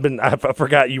on. I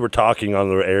forgot you were talking on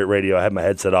the radio. I had my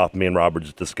headset off. Me and Robert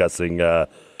just discussing.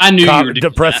 I knew you were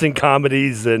depressing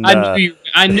comedies, and I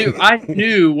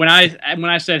knew when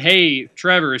I said, "Hey,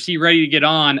 Trevor, is he ready to get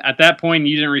on?" At that point,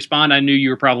 you didn't respond. I knew you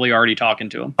were probably already talking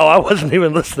to him. Oh, I wasn't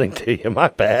even listening to you. My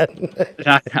bad.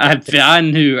 I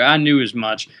knew as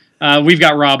much. We've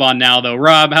got Rob on now, though.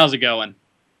 Rob, how's it going?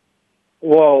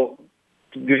 Well,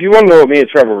 if you want to know what me and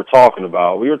Trevor were talking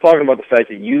about, we were talking about the fact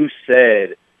that you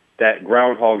said that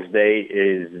Groundhog's Day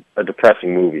is a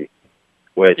depressing movie.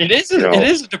 Which, it is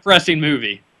a depressing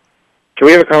movie. Can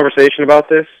we have a conversation about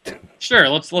this? Sure,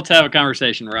 let's have a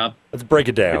conversation, Rob. Let's break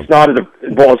it down. It's not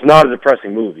a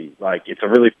depressing movie. Like, it's a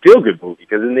really feel-good movie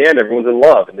because in the end, everyone's in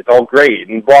love and it's all great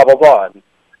and blah blah blah. And,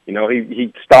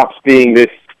 he stops being this.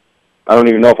 I don't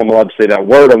even know if I'm allowed to say that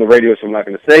word on the radio, so I'm not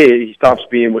going to say it. He stops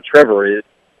being what Trevor is,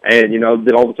 and then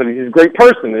all of a sudden he's a great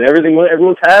person and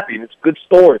everyone's happy and it's a good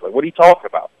story. Like, what are you talking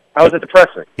about? How is it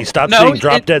depressing? He stops being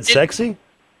drop dead sexy.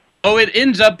 Oh, it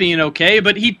ends up being okay,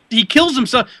 but he kills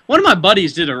himself. One of my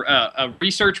buddies did a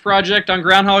research project on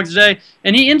Groundhog's Day,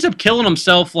 and he ends up killing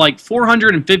himself like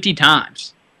 450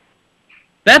 times.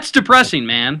 That's depressing,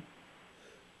 man.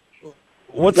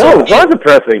 It's not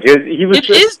depressing. It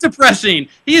is depressing.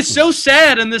 He is so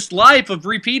sad in this life of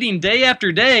repeating day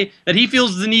after day that he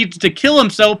feels the need to kill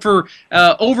himself for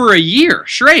over a year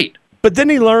straight. But then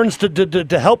he learns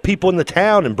to help people in the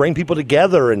town and bring people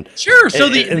together and sure.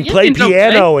 So and play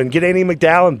piano and get Annie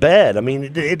McDowell in bed. I mean,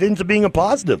 it ends up being a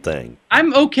positive thing.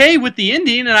 I'm okay with the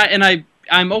ending,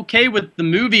 I'm okay with the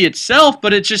movie itself.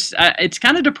 But it's just it's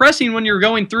kind of depressing when you're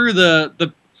going through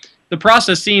the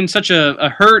process, seeing such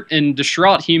a hurt and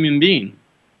distraught human being.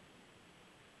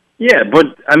 Yeah,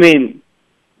 but I mean,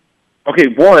 okay,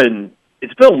 one.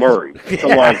 It's Bill Murray. So,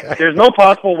 there's no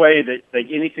possible way that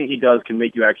anything he does can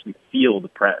make you actually feel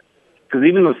depressed. Because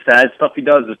even the sad stuff he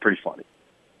does is pretty funny.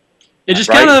 It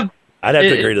just kind of... I'd have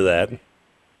to agree to that.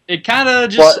 It kind of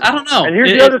just... I don't know. And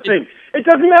here's the other thing. It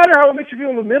doesn't matter how it makes you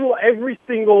feel in the middle. Every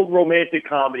single romantic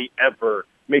comedy ever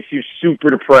makes you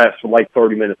super depressed with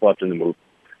 30 minutes left in the movie.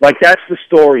 That's the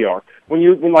story arc. When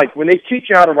they teach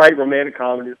you how to write romantic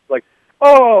comedies, it's like,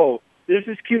 oh, there's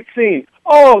this cute scene.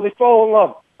 Oh, they fall in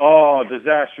love. Oh,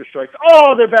 disaster strikes.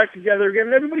 Oh, they're back together again,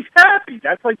 and everybody's happy.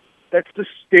 That's the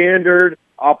standard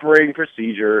operating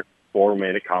procedure for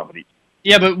romantic comedy.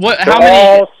 Yeah, but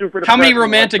how many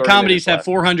romantic comedies have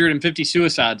 450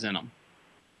 suicides in them?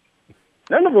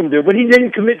 None of them do, but he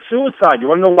didn't commit suicide. You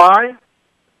want to know why?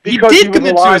 Because he did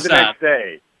commit suicide. The next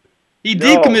day. He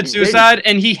did commit suicide,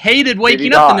 and he hated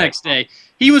waking up the next day.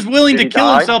 He was willing to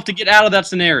kill himself to get out of that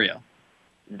scenario.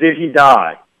 Did he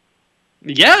die?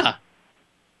 Yeah.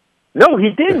 No, he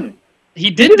didn't. He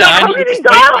did die. How did he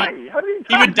die?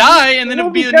 He would die, and then it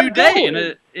would be a new day.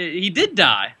 And he did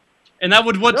die. And that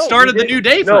was what started the new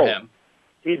day for him.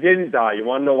 He didn't die. You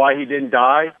want to know why he didn't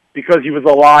die? Because he was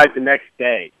alive the next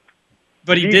day.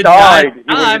 But he did die. He would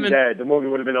have been dead. The movie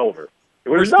would have been over. It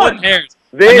would have been done.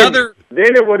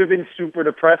 Then it would have been super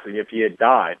depressing if he had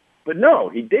died. But no,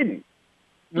 he didn't.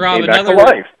 Rob, back to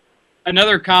life.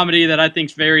 Another comedy that I think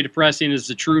is very depressing is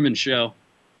The Truman Show.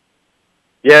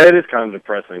 Yeah, it is kind of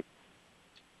depressing.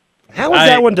 How is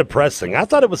that one depressing? I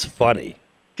thought it was funny.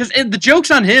 Because the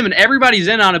joke's on him, and everybody's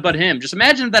in on it but him. Just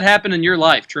imagine if that happened in your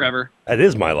life, Trevor. That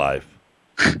is my life.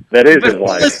 That is his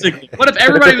life. What if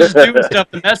everybody was doing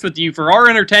stuff to mess with you for our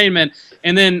entertainment,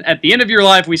 and then at the end of your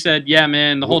life we said, yeah,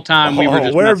 man, the whole time we were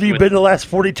just where have you been the last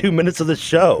 42 minutes of this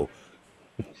show?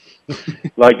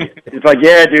 Like, it's like,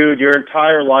 yeah, dude, your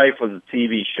entire life was a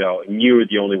TV show, and you were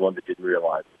the only one that didn't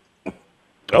realize it.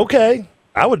 Okay.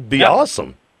 That would be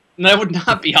awesome. That would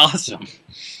not be awesome.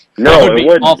 No, would it be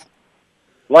wouldn't. awful.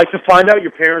 Like, to find out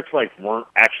your parents, like, weren't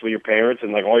actually your parents,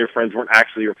 and, like, all your friends weren't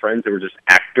actually your friends, they were just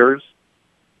actors.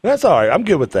 That's all right. I'm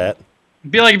good with that.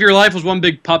 It'd be like if your life was one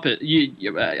big puppet.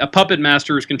 A puppet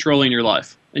master was controlling your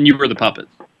life, and you were the puppet.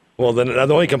 Well, then the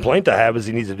only complaint I have is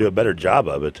he needs to do a better job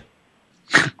of it.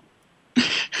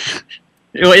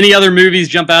 Any other movies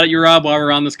jump out at you, Rob, while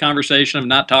we're on this conversation of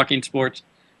not talking sports?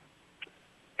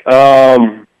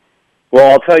 Well,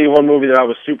 I'll tell you one movie that I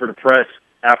was super depressed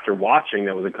after watching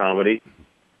that was a comedy.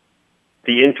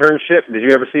 The Internship. Did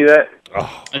you ever see that?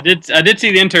 Oh. I did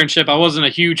see The Internship. I wasn't a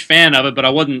huge fan of it, but I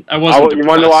wasn't. You want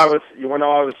to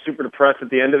know I was super depressed at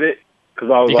the end of it? Because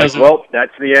I was well,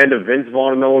 that's the end of Vince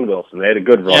Vaughn and Owen Wilson. They had a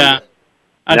good run. Yeah,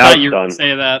 I thought you were going to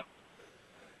say that.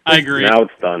 I agree. Now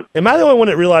it's done. Am I the only one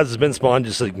that realizes Vince Vaughn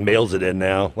just like mails it in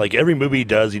now? Like every movie he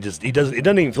does, it doesn't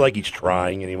even feel like he's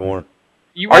trying anymore.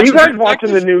 Are you guys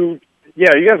watching the new? Yeah,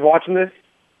 are you guys watching this?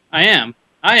 I am.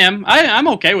 I'm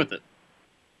okay with it.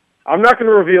 I'm not going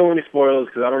to reveal any spoilers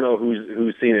because I don't know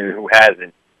who's seen it and who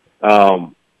hasn't.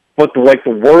 But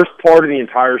the worst part of the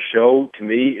entire show to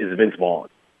me is Vince Vaughn.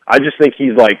 I just think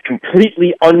he's like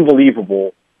completely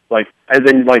unbelievable, like as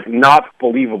in like not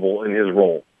believable in his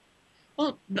role.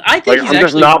 Well, I think I'm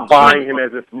just not buying him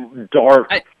as this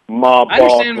dark mob boss. I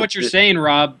understand what you're saying,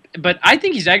 Rob, but I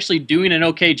think he's actually doing an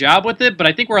okay job with it. But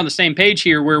I think we're on the same page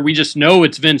here, where we just know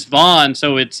it's Vince Vaughn,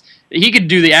 so he could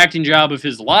do the acting job of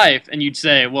his life, and you'd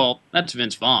say, "Well, that's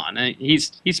Vince Vaughn.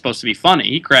 He's supposed to be funny.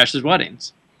 He crashes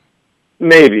weddings."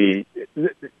 Maybe,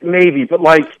 but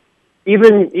like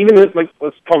even like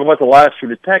let's talk about the last True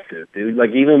Detective, dude.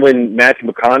 Like even when Matthew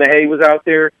McConaughey was out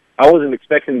there, I wasn't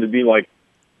expecting him to be like,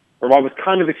 or I was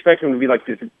kind of expecting him to be like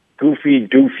this goofy,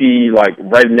 doofy, like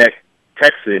redneck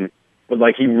Texan, but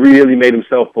like he really made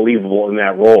himself believable in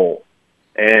that role.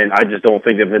 And I just don't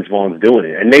think that Vince Vaughn's doing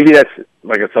it. And maybe that's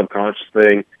like a subconscious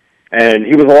thing. And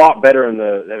he was a lot better in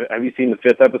have you seen the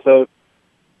 5th episode?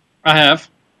 I have.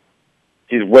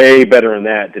 He's way better in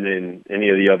that than in any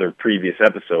of the other previous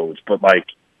episodes. But like,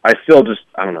 I still just,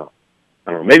 I don't know.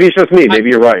 Maybe it's just me.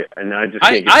 Maybe you're right. And I just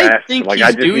can't get past I think like,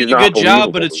 he's doing a good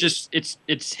job, but it's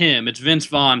it's him. It's Vince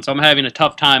Vaughn. So I'm having a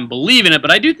tough time believing it.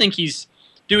 But I do think he's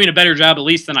doing a better job, at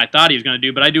least than I thought he was going to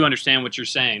do. But I do understand what you're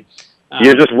saying.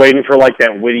 You're just waiting for like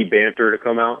that witty banter to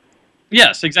come out?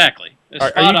 Yes, exactly.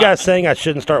 Are you guys saying I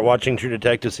shouldn't start watching True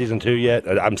Detective Season 2 yet?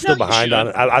 I'm still behind on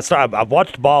it. I've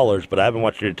watched Ballers, but I haven't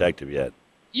watched True Detective yet.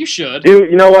 You should.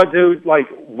 Dude, you know what, dude? Like,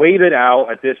 wait it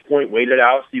out at this point. Wait it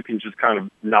out so you can just kind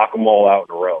of knock them all out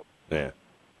in a row. Yeah.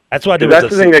 That's what I do. That's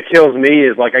the thing that kills me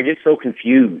is, like, I get so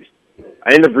confused.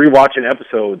 I end up rewatching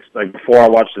episodes, like, before I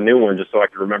watch the new one just so I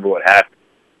can remember what happened.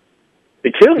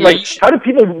 It kills me. Like, how do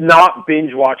people not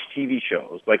binge watch TV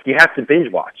shows? Like, you have to binge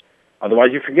watch. Otherwise,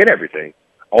 you forget everything.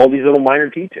 All these little minor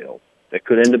details that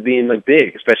could end up being, like,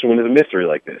 big, especially when there's a mystery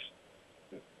like this.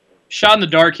 Shot in the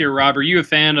dark here, Rob. Are you a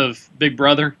fan of Big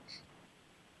Brother?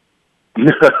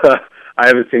 I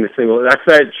haven't seen a single. That's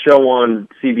that show on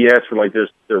CBS where like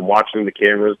they're watching the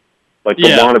cameras, like the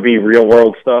wannabe real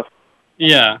world stuff.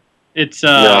 Yeah, it's.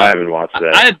 No, I haven't watched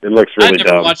that. It looks really dumb.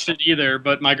 I never watched it either,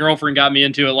 but my girlfriend got me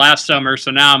into it last summer,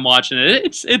 so now I'm watching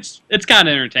it. It's kind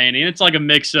of entertaining. It's like a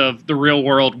mix of the real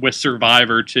world with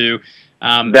Survivor too.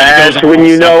 That's when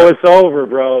you know it's over,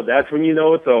 bro. That's when you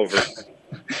know it's over.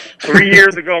 3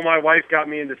 years ago, my wife got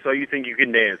me into So You Think You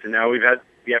Can Dance, and now we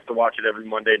have to watch it every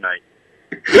Monday night.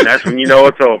 And that's when you know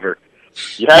it's over.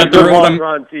 You had a good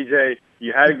run, TJ.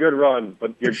 You had a good run,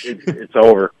 but it's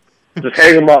over. Just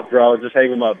hang them up, bro. Just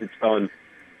hang them up. It's done.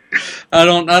 I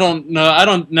don't know. I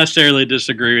don't necessarily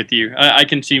disagree with you. I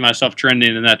can see myself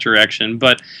trending in that direction.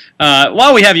 But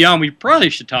while we have you on, we probably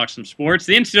should talk some sports.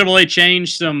 The NCAA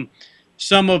changed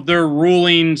some of their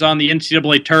rulings on the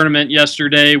NCAA tournament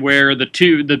yesterday, where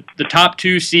the top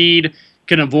 2 seed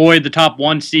can avoid the top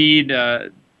 1 seed.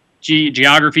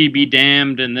 Geography be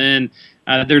damned, and then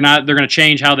they're going to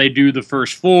change how they do the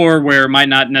first 4, where it might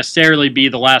not necessarily be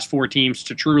the last 4 teams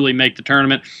to truly make the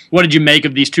tournament. What did you make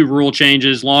of these 2 rule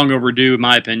changes? Long overdue, in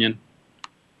my opinion.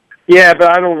 Yeah,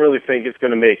 but I don't really think it's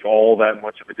going to make all that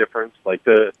much of a difference. Like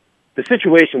the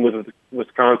situation with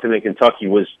Wisconsin and Kentucky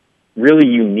was really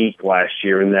unique last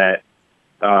year in that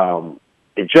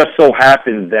it just so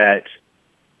happened that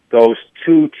those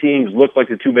 2 teams looked like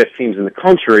the 2 best teams in the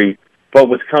country, but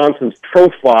Wisconsin's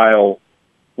profile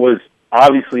was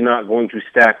obviously not going to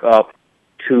stack up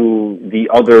to the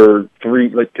other 3,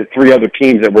 like to 3 other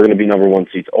teams that were going to be number 1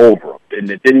 seeds over them. And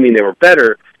it didn't mean they were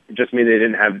better. It just means they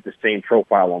didn't have the same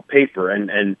profile on paper.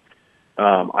 And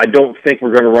I don't think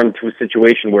we're going to run into a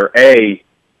situation where, A,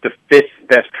 the fifth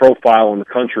best profile in the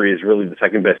country is really the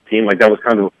second best team. Like, that was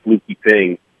kind of a fluky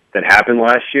thing that happened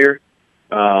last year.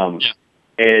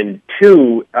 And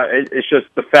two, it's just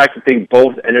the fact that they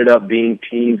both ended up being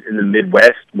teams in the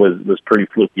Midwest was pretty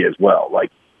fluky as well.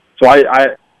 Like, so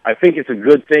I think it's a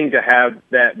good thing to have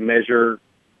that measure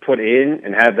put in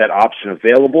and have that option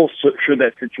available should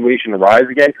that situation arise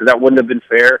again, because that wouldn't have been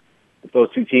fair if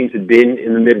those two teams had been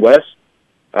in the Midwest.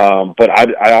 But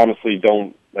I honestly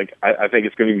don't, like, I think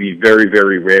it's going to be very,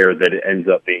 very rare that it ends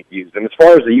up being used. And as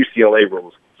far as the UCLA rule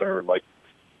is concerned, like,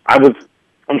 I'm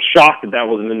shocked that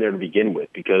wasn't in there to begin with,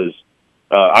 because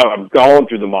I've gone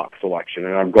through the mock selection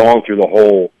and I've gone through the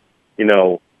whole, you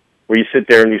know, where you sit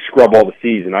there and you scrub all the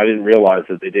season. I didn't realize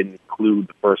that they didn't include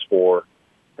the first four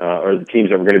or the teams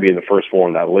that were going to be in the first four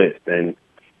on that list. And,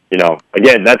 you know,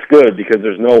 again, that's good, because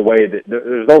there's no way that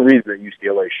there's no reason that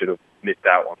UCLA should have missed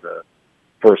out on the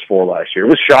first four last year. It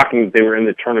was shocking that they were in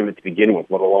the tournament to begin with,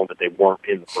 let alone that they weren't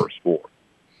in the first four.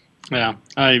 Yeah,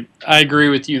 I agree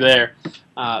with you there.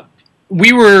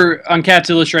 We were on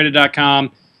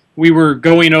CatsIllustrated.com. We were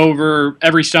going over,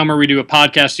 every summer we do a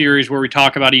podcast series where we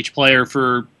talk about each player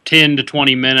for 10 to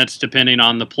 20 minutes, depending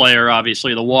on the player.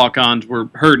 Obviously, the walk-ons were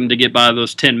hurting to get by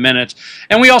those 10 minutes.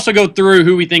 And we also go through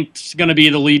who we think is going to be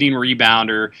the leading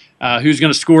rebounder, who's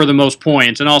going to score the most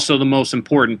points, and also the most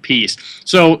important piece.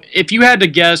 So if you had to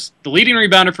guess the leading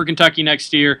rebounder for Kentucky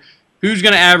next year, who's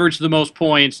going to average the most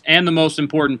points and the most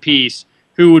important piece,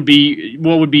 what would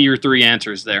be your three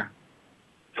answers there?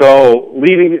 So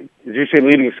did you say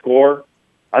leading scorer?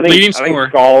 I think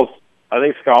Skal's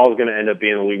going to end up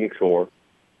being the leading scorer.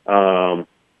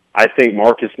 I think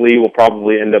Marcus Lee will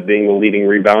probably end up being the leading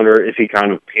rebounder if he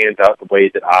kind of pans out the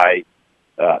way that I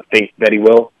think that he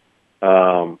will.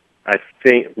 I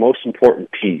think most important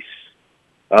piece.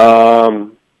 You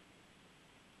know,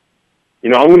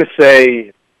 I'm going to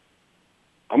say.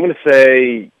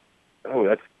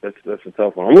 Oh, that's a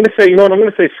tough one. I'm going to say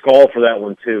Skal for that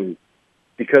one too,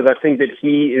 because I think that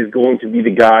he is going to be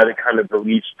the guy that kind of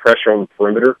relieves pressure on the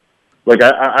perimeter. Like,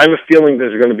 I have a feeling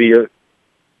there's going to be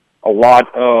a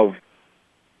lot of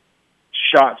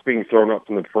shots being thrown up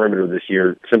from the perimeter this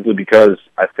year, simply because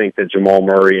I think that Jamal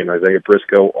Murray and Isaiah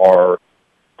Briscoe are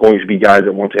going to be guys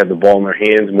that want to have the ball in their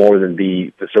hands more than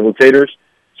be facilitators.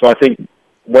 So I think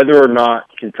whether or not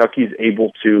Kentucky's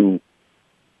able to,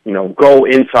 you know, go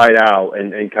inside out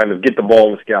and kind of get the ball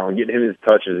in the Skal and get him his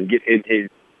touches and get his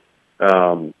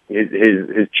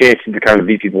chances to kind of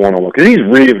beat people one-on-one, because he's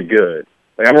really good.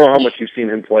 Like, I don't know how much you've seen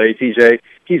him play, TJ.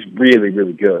 He's really,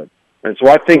 really good. And so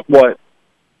I think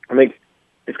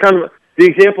it's kind of the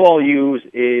example I'll use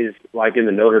is like in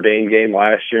the Notre Dame game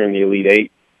last year in the Elite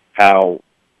Eight, how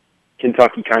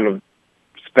Kentucky kind of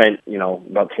spent, you know,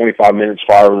 about 25 minutes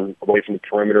firing away from the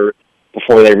perimeter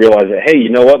before they realized that, hey, you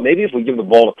know what, maybe if we give the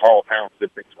ball to Carl Towns,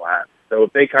 good things will happen. So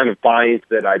if they kind of buy into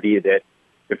that idea that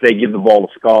if they give the ball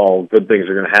to Skal, good things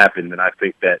are going to happen, then I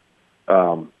think that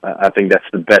that's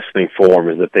the best thing for them,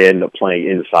 is that they end up playing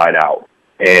inside out.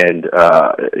 And,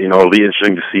 you know, it'll be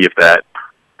interesting to see if that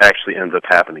actually ends up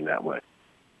happening that way.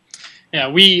 Yeah,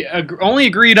 we only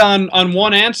agreed on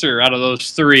one answer out of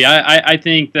those three. I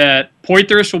think that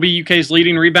Poitras will be UK's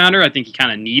leading rebounder. I think he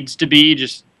kind of needs to be,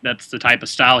 just that's the type of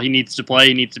style he needs to play.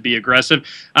 He needs to be aggressive.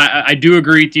 I do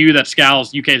agree with you that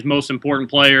Skal's UK's most important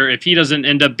player. If he doesn't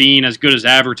end up being as good as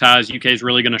advertised, UK's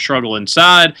really going to struggle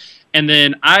inside. And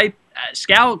then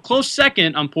Skal, close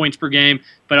second on points per game,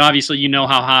 but obviously you know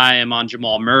how high I am on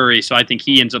Jamal Murray, so I think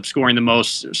he ends up scoring the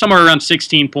most, somewhere around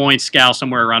 16 points, Skal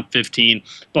somewhere around 15,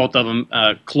 both of them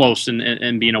close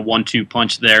and being a 1-2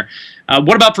 punch there.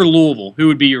 What about for Louisville? Who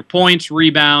would be your points,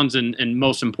 rebounds, and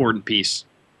most important piece?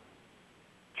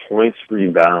 Points,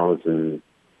 rebounds, and,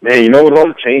 man, you know what, all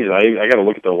the changes, I got to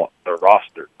look at their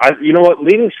roster. You know what,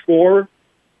 leading scorer,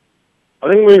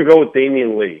 I think we're going to go with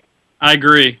Damian Lee. I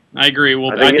agree. Well,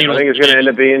 I think it's going to end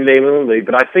up being Damian Lee,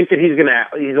 but I think that he's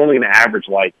only going to average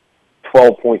like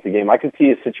 12 points a game. I can see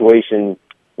a situation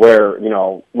where, you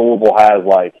know, Louisville has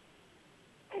like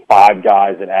 5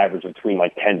 guys that average between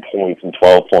like 10 points and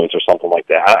 12 points or something like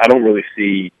that. I don't really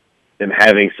see them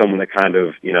having someone that kind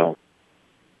of, you know,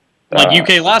 like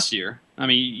UK last year. I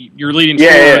mean, your leading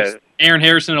scorer is Aaron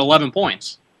Harrison at 11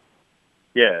 points.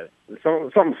 Yeah,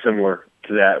 something similar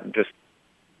to that. Just,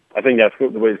 I think that's the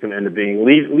way it's going to end up being.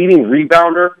 Leading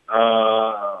rebounder,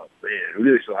 man, who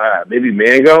do they still have? Maybe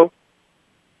Mango?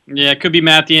 Yeah, it could be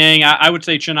Matt Yang. I would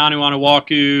say Chinanu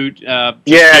Onuaku.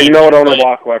 Yeah, you know what,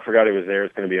 Onuaku, I forgot he was there.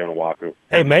 It's going to be Onuaku.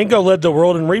 Hey, Mango led the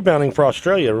world in rebounding for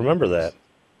Australia. Remember that.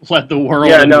 Led the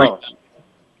world in rebounding.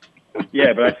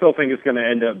 Yeah, but I still think it's going to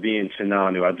end up being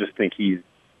Chinanu. I just think he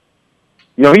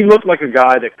looked like a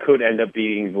guy that could end up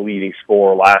being the leading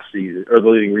scorer last season, or the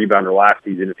leading rebounder last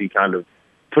season if he kind of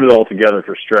put it all together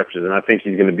for stretches. And I think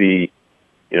he's going to be,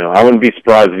 I wouldn't be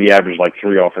surprised if he averaged like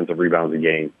 3 offensive rebounds a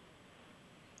game.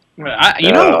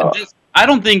 I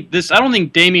don't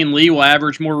think Damian Lee will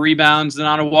average more rebounds than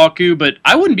Onuaku, but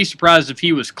I wouldn't be surprised if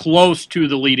he was close to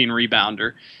the leading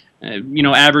rebounder.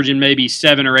 Averaging maybe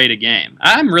 7 or 8 a game.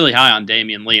 I'm really high on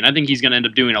Damian Lee, and I think he's going to end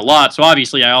up doing a lot. So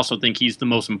obviously, I also think he's the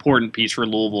most important piece for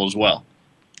Louisville as well.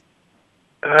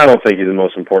 I don't think he's the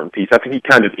most important piece. I think he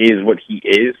kind of is what he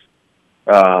is.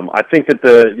 I think that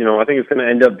I think it's going to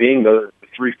end up being the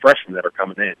 3 freshmen that are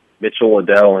coming in: Mitchell,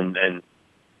 Adele, and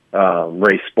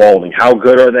Ray Spalding. How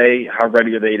good are they? How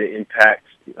ready are they to impact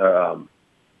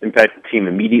the team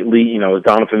immediately? Is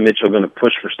Donovan Mitchell going to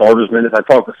push for starters minutes? I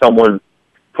talked to someone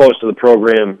close to the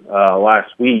program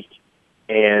last week,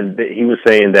 and he was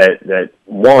saying that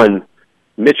one,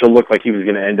 Mitchell looked like he was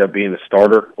going to end up being the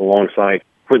starter alongside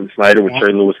Quentin Snyder with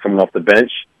Trey Lewis coming off the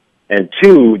bench, and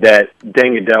 2, that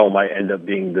Deng Adele might end up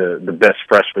being the best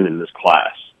freshman in this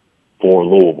class for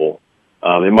Louisville.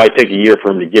 It might take a year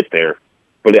for him to get there,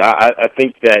 but I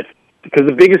think that because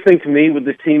the biggest thing to me with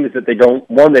this team is that they don't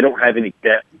have any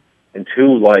depth, and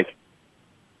 2,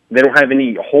 they don't have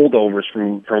any holdovers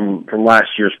from last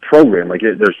year's program. Like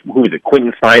there's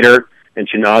Quentin Snyder and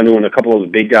Chinanu and a couple of the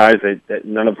big guys that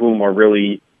none of whom are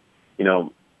really,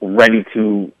 ready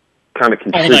to kind of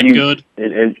contribute. All that good.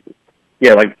 And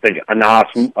like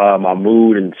Anas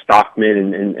Mahmoud and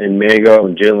Stockman and Mango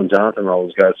and Jalen Johnson and all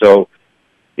those guys. So,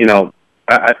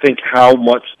 I think how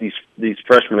much these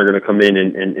freshmen are going to come in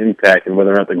and impact, and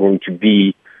whether or not they're going to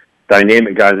be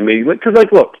dynamic guys. And maybe because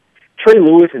look, Trey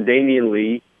Lewis and Damian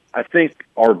Lee, I think,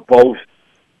 are both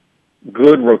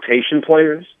good rotation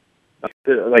players.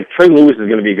 Like Trey Lewis is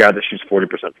going to be a guy that shoots 40%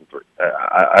 from 3.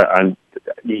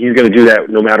 He's going to do that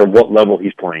no matter what level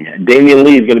he's playing at. Damian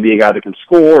Lee is going to be a guy that can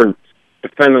score and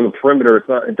defend on the perimeter.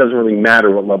 It doesn't really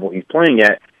matter what level he's playing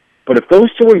at. But if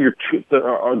those 2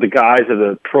 are the guys of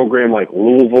the program like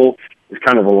Louisville is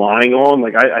kind of relying on,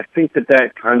 I think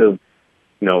that kind of,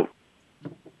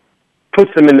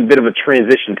 puts them in a bit of a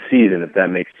transition season, if that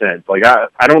makes sense.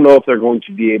 I don't know if they're going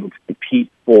to be able to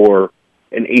compete for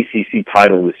an ACC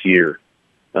title this year.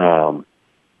 And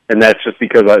that's just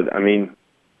because,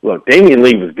 look, Damian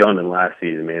Lee was gunning last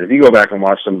season, man. If you go back and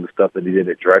watch some of the stuff that he did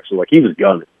at Drexel, he was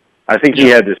gunning. I think he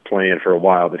had this plan for a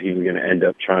while that he was going to end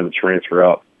up trying to transfer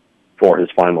up for his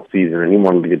final season, and he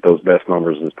wanted to get those best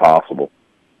numbers as possible.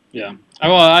 Yeah.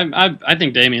 Well, I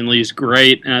think Damian Lee's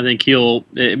great, and I think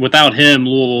without him,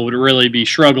 Louisville would really be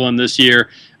struggling this year.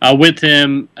 With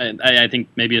him, I think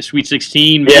maybe a Sweet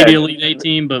 16, maybe a Elite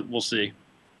 18, but we'll see.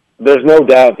 There's no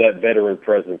doubt that veteran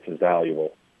presence is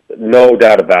valuable. No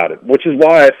doubt about it, which is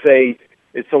why I say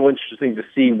it's so interesting to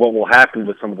see what will happen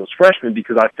with some of those freshmen,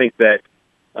 because I think that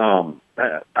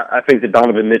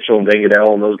Donovan Mitchell and Deng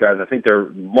Adele and those guys, I think they're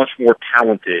much more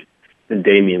talented than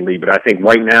Damian Lee. But I think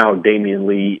right now Damian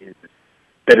Lee is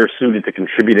better suited to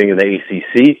contributing in the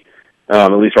ACC,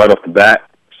 at least right off the bat.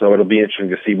 So it'll be interesting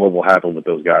to see what will happen with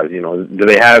those guys. Do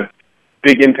they have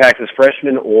big impact as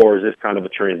freshmen, or is this kind of a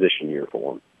transition year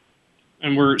for them?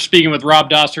 And we're speaking with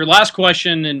Rob Doster. Last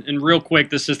question, and real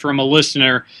quick, this is from a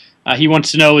listener. He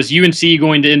wants to know, is UNC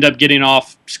going to end up getting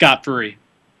off scot-free?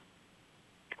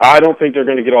 I don't think they're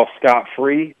going to get off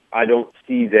scot-free. I don't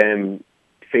see them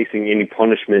facing any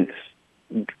punishments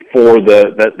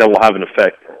that will have an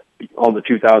effect on the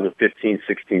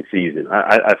 2015-16 season.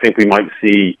 I think we might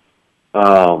see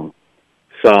some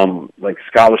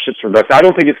scholarships reduction. I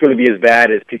don't think it's going to be as bad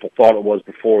as people thought it was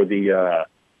before the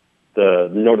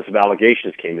notice of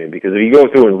allegations came in, because if you go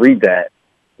through and read that,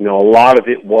 a lot of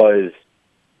it was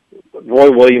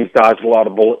Roy Williams dodged a lot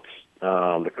of bullets.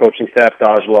 The coaching staff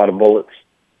dodged a lot of bullets.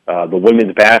 The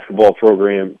women's basketball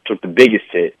program took the biggest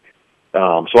hit.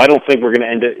 So I don't think we're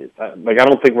going to I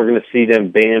don't think we're going to see them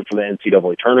banned from the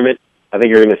NCAA tournament. I think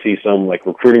you're going to see some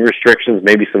recruiting restrictions,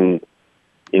 maybe some,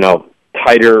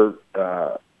 tighter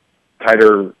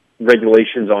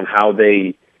regulations on how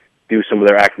they do some of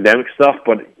their academic stuff.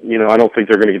 But, I don't think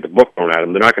they're going to get the book thrown at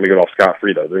them. They're not going to get off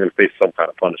scot-free, though. They're going to face some kind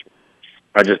of punishment.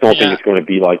 I just don't think it's going to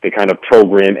be like the kind of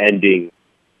program-ending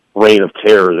reign of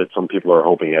terror that some people are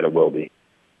hoping that it will be.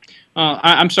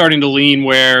 I'm starting to lean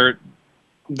where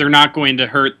they're not going to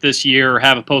hurt this year or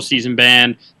have a postseason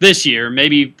ban this year.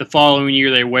 Maybe the following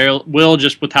year they will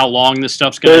just with how long this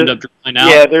stuff's going to end up drawing out.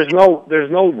 Yeah, there's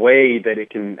no way that it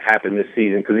can happen this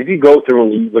season, because if you go through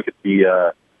and you look at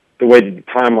the way the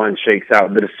timeline shakes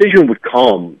out, the decision would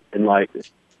come in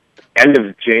end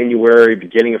of January,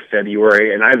 beginning of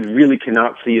February, and I really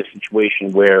cannot see a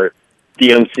situation where the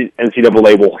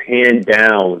NCAA will hand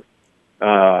down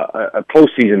a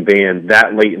postseason ban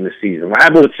that late in the season. What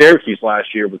happened with Syracuse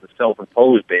last year was a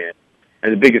self-imposed ban,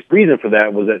 and the biggest reason for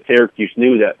that was that Syracuse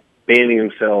knew that banning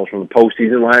themselves from the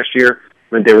postseason last year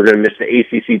meant they were going to miss the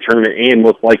ACC tournament and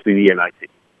most likely the NIT.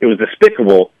 It was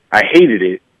despicable. I hated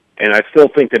it, and I still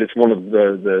think that it's one of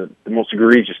the most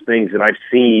egregious things that I've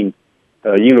seen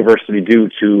a university do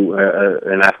to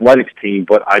an athletics team,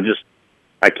 but I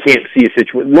can't see a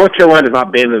situation. North Carolina does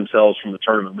not ban themselves from the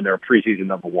tournament when they're a preseason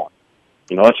number one.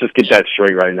 Let's just get that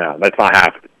straight right now. That's not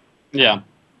happening. Yeah,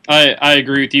 I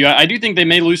agree with you. I do think they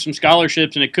may lose some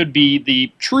scholarships, and it could be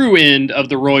the true end of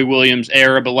the Roy Williams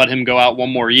era, but let him go out one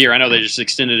more year. I know they just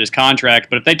extended his contract,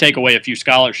 but if they take away a few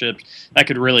scholarships, that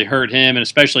could really hurt him, and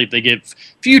especially if they give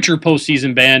future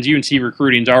postseason bans. UNC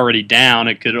recruiting's already down.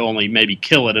 It could only maybe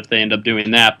kill it if they end up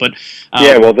doing that. But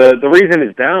yeah, well, the reason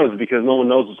it's down is because no one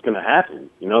knows what's going to happen.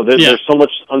 There's so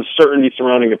much uncertainty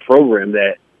surrounding the program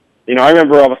that, I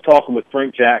remember I was talking with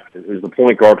Frank Jackson, who's the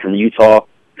point guard from Utah,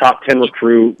 top 10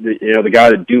 recruit, the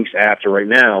guy that Duke's after right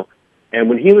now. And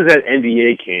when he was at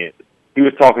NBA camp, he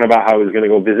was talking about how he was going to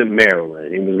go visit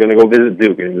Maryland, he was going to go visit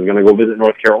Duke, and he was going to go visit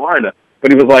North Carolina.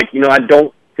 But he was like, I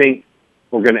don't think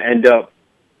we're going to end up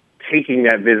taking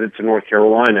that visit to North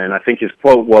Carolina. And I think his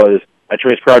quote was, I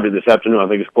transcribed it this afternoon, I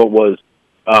think his quote was,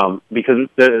 because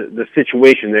the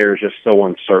situation there is just so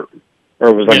uncertain. Or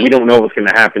it was like, we don't know what's going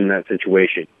to happen in that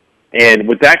situation. And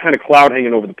with that kind of cloud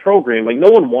hanging over the program, no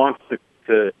one wants to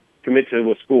commit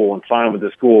to a school and sign with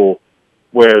a school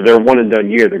where their one-and-done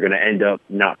year, they're going to end up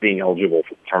not being eligible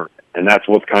for the tournament. And that's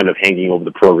what's kind of hanging over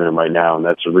the program right now, and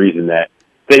that's the reason that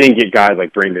they didn't get guys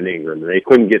like Brandon Ingram. They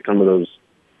couldn't get some of those,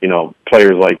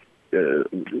 players like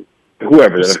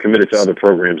whoever that have committed to other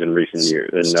programs in recent years.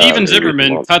 And, Steven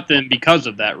Zimmerman cut them because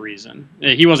of that reason.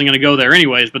 He wasn't going to go there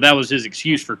anyways, but that was his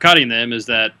excuse for cutting them, is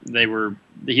that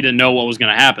he didn't know what was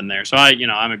going to happen there. So I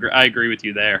agree with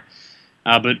you there.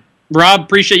 But Rob,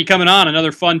 appreciate you coming on.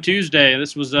 Another fun Tuesday.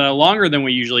 This was longer than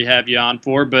we usually have you on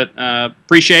for, but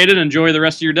appreciate it. Enjoy the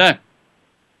rest of your day.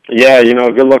 Yeah,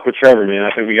 good luck with Trevor, man.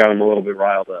 I think we got him a little bit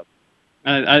riled up.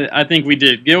 I think we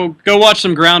did. Go watch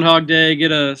some Groundhog Day,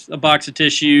 get a box of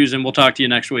tissues, and we'll talk to you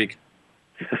next week.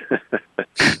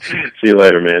 See you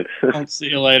later, man. I'll see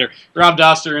you later. Rob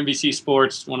Doster, NBC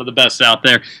Sports, one of the best out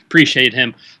there. Appreciate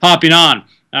him hopping on.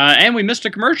 And we missed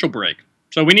a commercial break,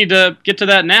 so we need to get to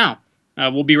that now.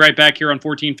 We'll be right back here on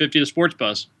 1450 The Sports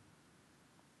Buzz.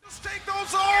 Just take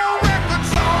those old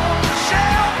records on the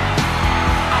shelf.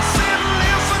 I sit and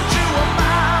listen to 'em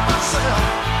by myself.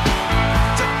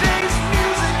 Today's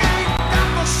music ain't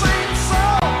got the same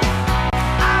soul.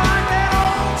 I like that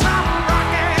old time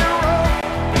rock and roll.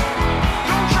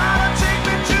 Don't try to take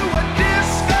me to a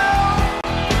disco.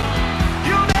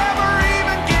 You'll never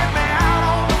even get me out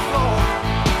on the floor.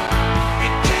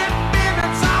 In 10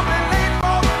 minutes I'll be late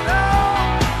for the door.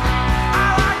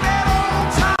 I like that old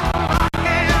time rock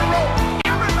and roll.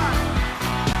 Everybody,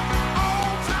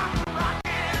 old time rock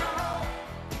and roll.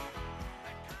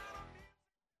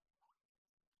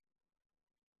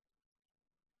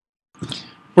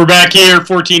 We're back here,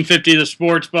 1450 The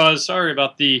Sports Buzz. Sorry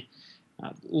about the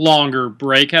longer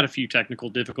break. Had a few technical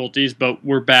difficulties, but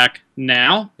we're back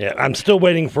now. Yeah, I'm still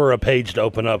waiting for a page to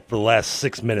open up for the last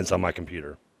 6 minutes on my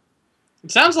computer.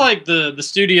 It sounds like the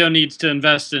studio needs to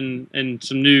invest in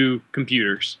some new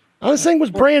computers. Oh, this thing was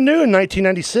brand new in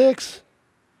 1996.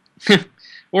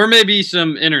 Or maybe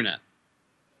some internet.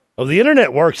 Oh, the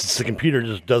internet works. It's the computer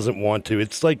just doesn't want to.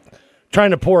 It's like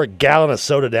trying to pour a gallon of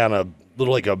soda down a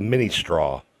little like a mini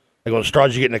straw. Like when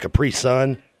straws you get in a Capri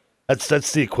Sun.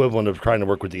 That's the equivalent of trying to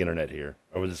work with the internet here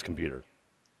over this computer.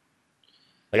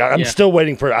 Like I'm still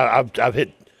waiting for. I've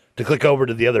hit to click over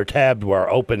to the other tab where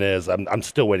open is. I'm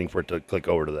still waiting for it to click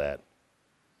over to that.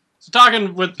 So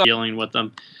dealing with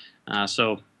them.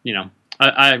 So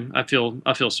I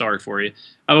feel sorry for you.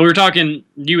 We were talking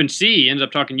UNC. Ended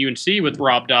up talking UNC with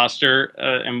Rob Doster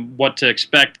and what to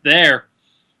expect there.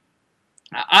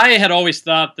 I had always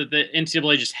thought that the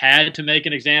NCAA just had to make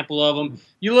an example of them.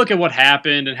 You look at what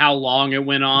happened and how long it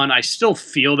went on. I still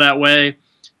feel that way.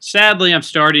 Sadly, I'm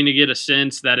starting to get a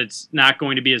sense that it's not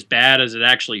going to be as bad as it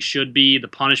actually should be. The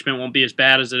punishment won't be as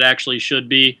bad as it actually should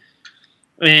be.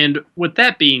 And with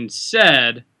that being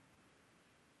said,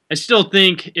 I still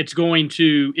think it's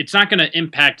not going to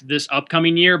impact this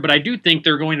upcoming year, but I do think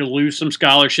they're going to lose some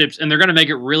scholarships, and they're going to make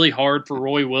it really hard for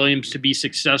Roy Williams to be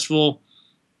successful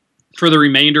for the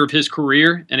remainder of his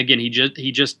career. And again, he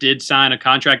just did sign a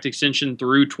contract extension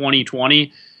through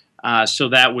 2020, so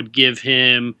that would give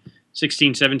him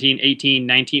 16, 17, 18,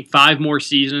 19, 5 more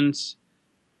seasons.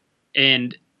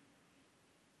 And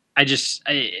I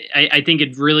think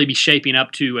it'd really be shaping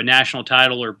up to a national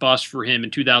title or bust for him in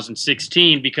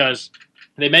 2016 because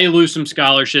they may lose some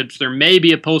scholarships. There may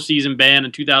be a postseason ban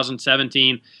in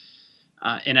 2017.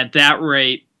 And at that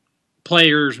rate,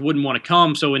 players wouldn't want to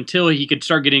come. So until he could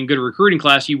start getting a good recruiting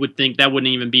class, you would think that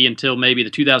wouldn't even be until maybe the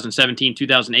 2017,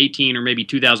 2018, or maybe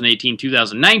 2018,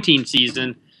 2019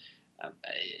 season.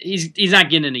 He's not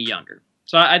getting any younger.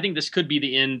 So I think this could be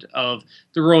the end of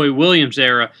the Roy Williams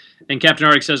era. And Captain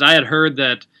Arctic says, I had heard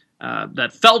that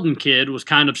that Felton kid was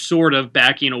kind of sort of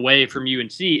backing away from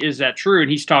UNC. Is that true?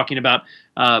 And he's talking about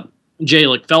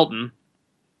Jalik Felton,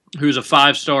 who's a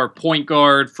 5-star point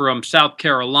guard from South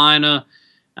Carolina,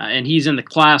 and he's in the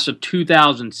class of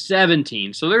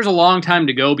 2017. So there's a long time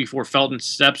to go before Felton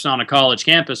steps on a college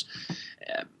campus.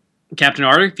 Captain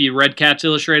Arctic, if you read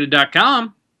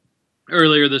CatsIllustrated.com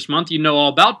earlier this month, you know all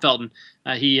about Felton.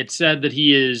 He had said that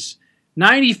he is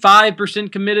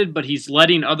 95% committed, but he's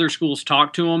letting other schools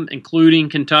talk to him, including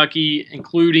Kentucky,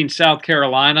 including South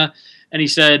Carolina. And he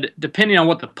said, depending on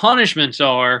what the punishments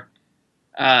are,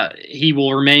 he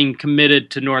will remain committed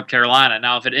to North Carolina.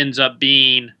 Now, if it ends up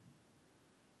being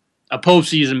a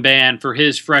postseason ban for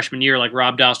his freshman year, like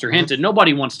Rob Doster hinted,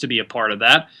 nobody wants to be a part of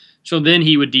that. So then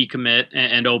he would decommit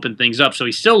and open things up. So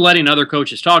he's still letting other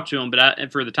coaches talk to him,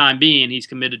 but for the time being, he's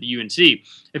committed to UNC.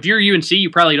 If you're UNC,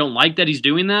 you probably don't like that he's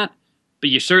doing that,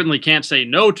 but you certainly can't say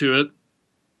no to it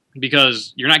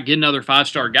because you're not getting other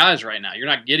 5-star guys right now. You're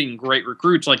not getting great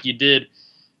recruits like you did,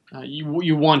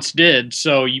 you once did.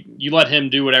 So you let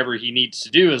him do whatever he needs to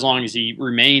do as long as he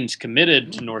remains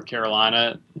committed to North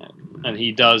Carolina, and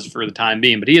he does for the time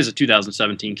being. But he is a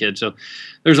 2017 kid, so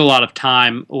there's a lot of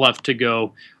time left to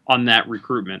go on that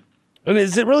recruitment. And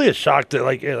is it really a shock that,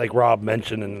 like Rob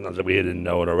mentioned, and we didn't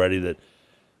know it already, that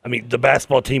the men's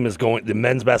basketball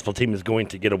team is going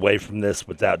to get away from this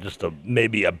without just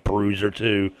maybe a bruise or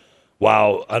two,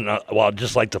 while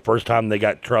just like the first time they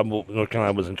got trouble, North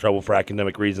Carolina was in trouble for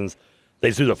academic reasons,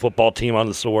 they threw the football team on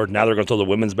the sword. Now they're going to throw the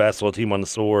women's basketball team on the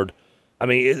sword. I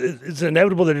mean, it's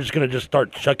inevitable they're just going to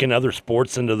start chucking other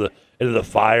sports into the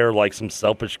fire like some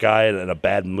selfish guy and a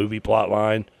bad movie plot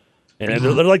line. And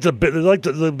they're like the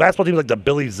basketball team is like the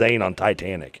Billy Zane on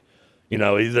Titanic. You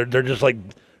know, they're just like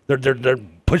they're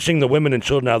pushing the women and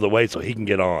children out of the way so he can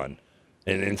get on,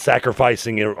 and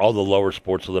sacrificing all the lower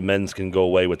sports so the men's can go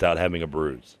away without having a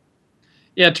bruise.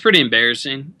 Yeah, it's pretty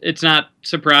embarrassing. It's not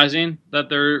surprising that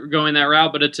they're going that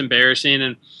route, but it's embarrassing,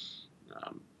 and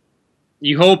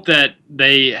you hope that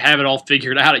they have it all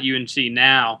figured out at UNC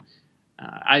now.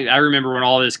 I remember when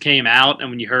all this came out and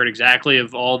when you heard exactly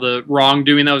of all the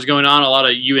wrongdoing that was going on, a lot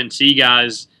of UNC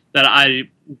guys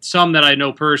some that I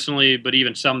know personally, but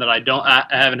even some that I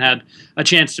haven't had a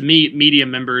chance to meet, media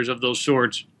members of those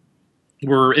sorts,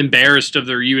 were embarrassed of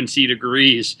their UNC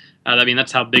degrees. I mean,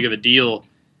 that's how big of a deal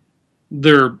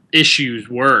their issues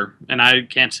were, and I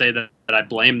can't say that I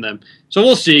blame them. So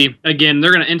we'll see. Again,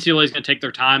 NCAA is going to take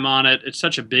their time on it. It's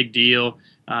such a big deal.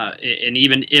 And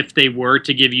even if they were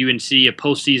to give UNC a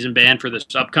postseason ban for this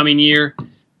upcoming year,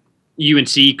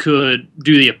 UNC could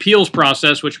do the appeals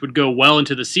process, which would go well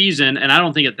into the season. And I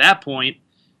don't think at that point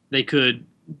they could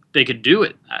do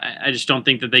it. I just don't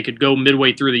think that they could go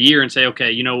midway through the year and say,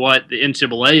 okay, you know what, the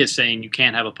NCAA is saying you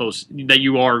can't have that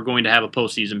you are going to have a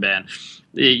postseason ban.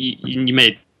 You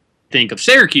may think of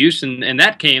Syracuse, and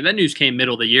that news came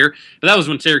middle of the year, but that was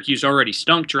when Syracuse already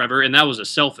stunk, Trevor, and that was a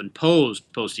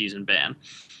self-imposed postseason ban.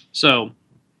 So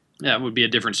that would be a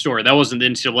different story. That wasn't the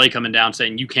NCAA coming down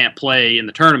saying you can't play in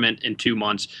the tournament in 2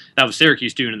 months. That was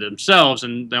Syracuse doing it themselves,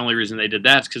 and the only reason they did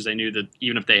that is because they knew that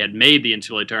even if they had made the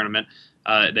NCAA tournament,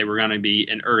 they were going to be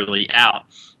an early out.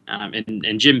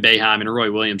 And Jim Boeheim and Roy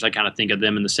Williams, I kind of think of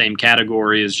them in the same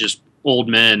category as just old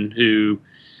men who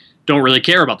don't really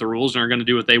care about the rules and are going to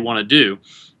do what they want to do.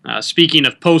 Speaking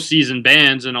of postseason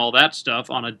bans and all that stuff,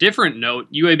 on a different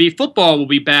note, UAB football will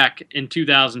be back in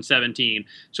 2017.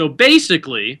 So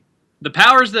basically, the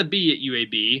powers that be at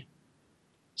UAB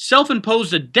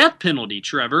self-imposed a death penalty,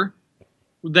 Trevor,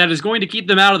 that is going to keep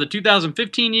them out of the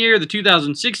 2015 year, the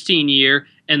 2016 year,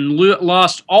 and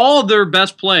lost all their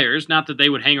best players, not that they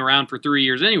would hang around for 3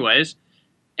 years anyways,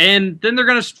 and then they're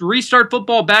going to restart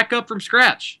football back up from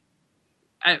scratch.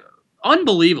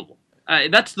 Unbelievable.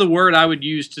 That's the word I would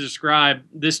use to describe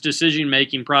this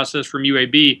decision-making process from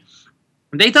UAB.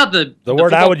 They thought the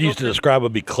word I would use to describe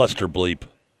would be cluster bleep.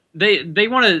 They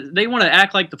want to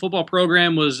act like the football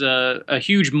program was a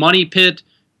huge money pit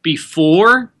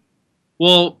before.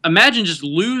 Well, imagine just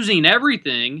losing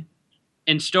everything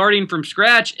and starting from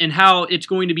scratch, and how it's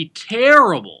going to be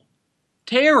terrible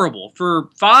terrible for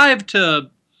 5 to,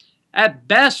 at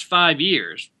best, 5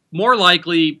 years. More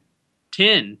likely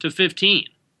 10 to 15.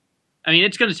 I mean,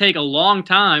 it's going to take a long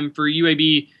time for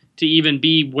UAB to even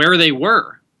be where they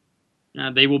were.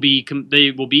 They will be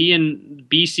in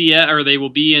BCS, or they will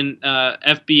be in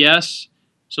FBS,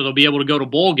 so they'll be able to go to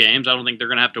bowl games. I don't think they're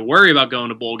going to have to worry about going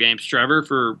to bowl games, Trevor,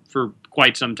 for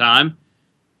quite some time.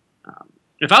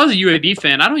 If I was a UAB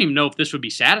fan, I don't even know if this would be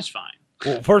satisfying.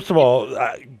 Well, first of all,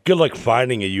 good luck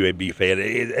finding a UAB fan.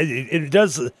 It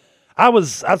does.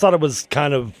 I thought it was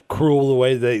kind of cruel the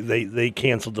way they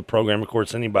canceled the program. Of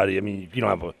course, anybody. I mean, if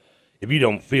you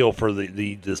don't feel for the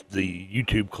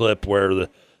YouTube clip where the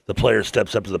player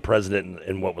steps up to the president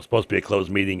in what was supposed to be a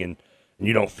closed meeting, and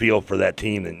you don't feel for that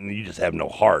team, then you just have no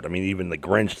heart. I mean, even the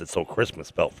Grinch that stole Christmas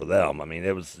felt for them. I mean,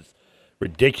 it was just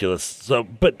ridiculous. So,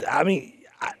 but I mean,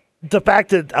 the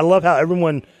fact that I love how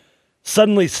everyone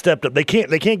suddenly stepped up. They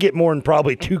can't get more than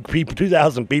probably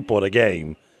 2,000 people at a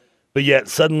game, but yet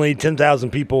suddenly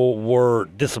 10,000 people were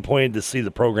disappointed to see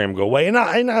the program go away. And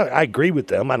I agree with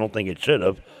them. I don't think it should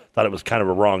have. Thought it was kind of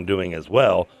a wrongdoing as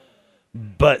well.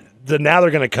 But now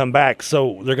they're going to come back,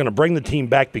 so they're going to bring the team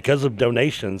back because of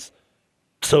donations.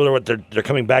 So they're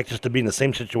coming back just to be in the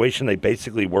same situation they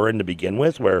basically were in to begin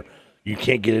with, where you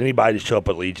can't get anybody to show up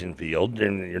at Legion Field,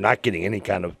 and you're not getting any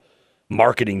kind of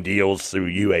marketing deals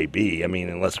through UAB. I mean,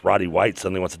 unless Roddy White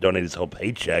suddenly wants to donate his whole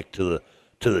paycheck to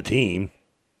the team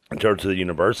and to the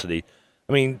university.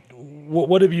 I mean,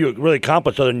 what have you really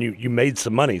accomplished other than you made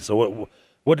some money? So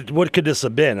what could this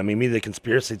have been? I mean, me, the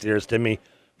conspiracy theorist in me,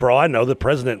 for all I know, the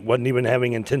president wasn't even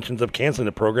having intentions of canceling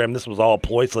the program. This was all a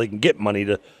ploy so they can get money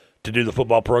to do the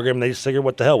football program. They just figured,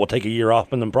 what the hell, we'll take a year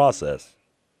off in the process.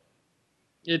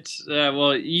 It's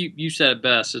well, you said it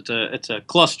best. It's a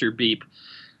cluster beep.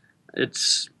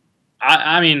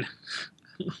 I mean,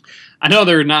 I know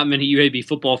there are not many UAB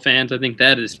football fans. I think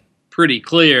that is pretty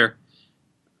clear.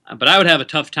 But I would have a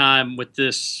tough time with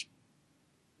this,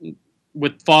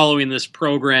 with following this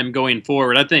program going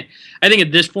forward. I think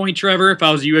at this point, Trevor, if I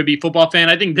was a UAB football fan,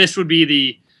 I think this would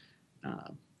be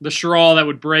the straw that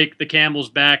would break the camel's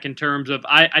back in terms of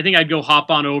I think I'd go hop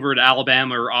on over to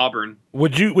Alabama or Auburn.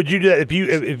 Would you do that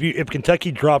if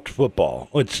Kentucky dropped football?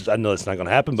 Which I know that's not going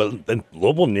to happen, but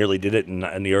Louisville nearly did it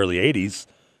in the early '80s.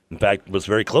 In fact, was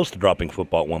very close to dropping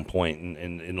football at one point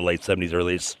in the late '70s,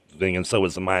 early thing, and so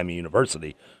was the Miami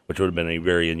University, which would have been a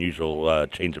very unusual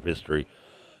change of history.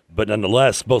 But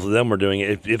nonetheless, both of them were doing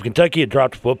it. If Kentucky had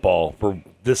dropped football for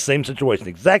this same situation,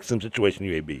 exact same situation,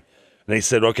 UAB. And they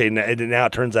said, okay, now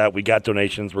it turns out we got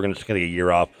donations. We're just going to get a year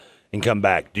off and come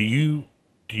back. Do you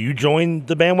join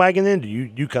the bandwagon then? Do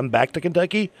you come back to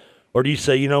Kentucky? Or do you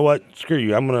say, you know what, screw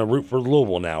you, I'm going to root for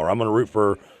Louisville now, or I'm going to root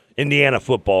for Indiana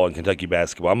football and Kentucky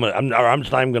basketball. I'm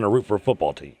just not even going to root for a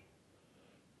football team.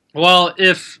 Well,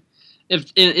 if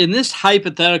in this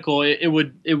hypothetical, it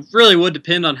really would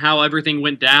depend on how everything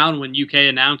went down when UK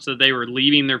announced that they were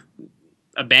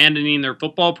abandoning their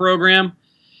football program.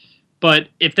 But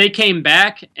if they came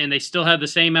back and they still had the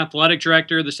same athletic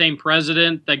director, the same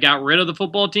president that got rid of the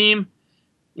football team,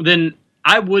 then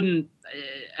I wouldn't,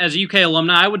 as a UK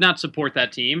alumni, I would not support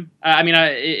that team. I mean,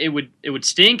 it would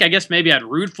stink. I guess maybe I'd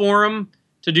root for them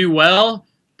to do well,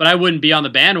 but I wouldn't be on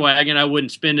the bandwagon. I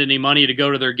wouldn't spend any money to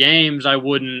go to their games. I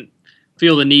wouldn't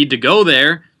feel the need to go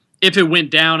there. If it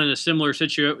went down in a similar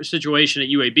situation at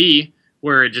UAB,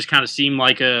 where it just kind of seemed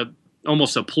like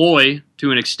almost a ploy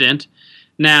to an extent.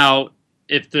 Now,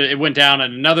 if it went down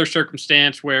in another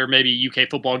circumstance where maybe UK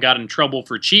football got in trouble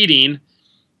for cheating,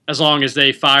 as long as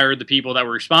they fired the people that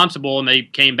were responsible and they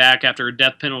came back after a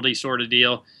death penalty sort of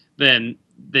deal, then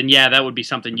yeah, that would be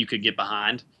something you could get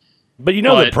behind. But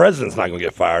the president's not going to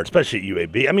get fired, especially at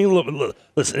UAB. I mean, look,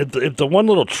 listen, if the one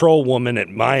little troll woman at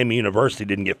Miami University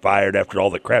didn't get fired after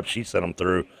all the crap she sent them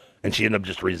through, and she ended up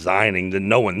just resigning, then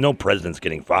no president's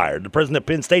getting fired. The president of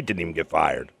Penn State didn't even get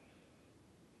fired.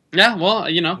 Yeah, well,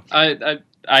 I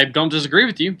don't disagree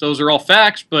with you. Those are all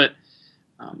facts, but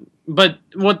with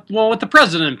the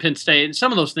president of Penn State,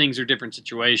 some of those things are different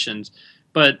situations.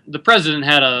 But the president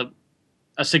had a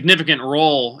significant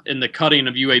role in the cutting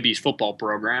of UAB's football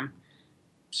program.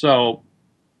 So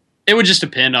it would just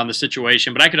depend on the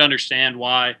situation. But I could understand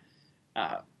why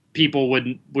people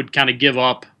would kind of give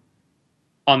up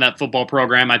on that football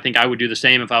program. I think I would do the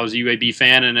same if I was a UAB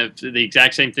fan, and if the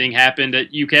exact same thing happened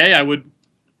at UK, I would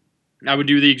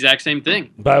do the exact same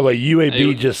thing. By the way,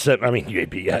 Yates just sent me a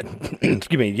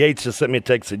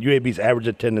text that UAB's average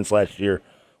attendance last year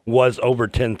was over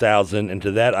 10,000, and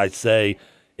to that I say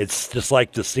it's just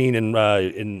like the scene in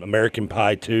American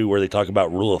Pie 2 where they talk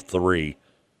about rule of 3.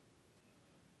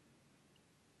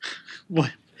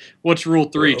 What's rule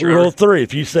 3, Trevor? Rule 3.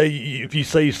 If you say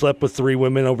you slept with 3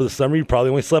 women over the summer, you probably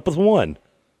only slept with 1.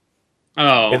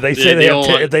 Oh, if they say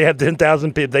if they have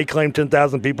 10,000 people, they claim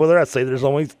 10,000 people there. I say there's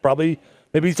only probably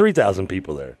maybe 3,000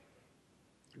 people there.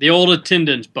 The old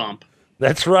attendance bump.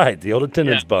 That's right, the old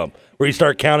attendance bump, where you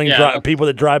start counting people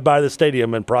that drive by the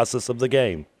stadium in process of the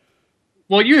game.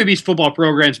 Well, UAB's football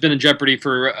program's been in jeopardy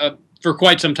for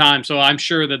quite some time, so I'm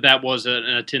sure that was an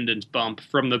attendance bump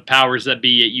from the powers that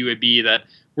be at UAB that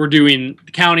were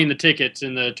counting the tickets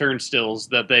in the turnstiles,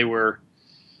 that they were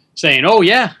saying,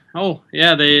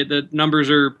 the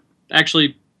numbers are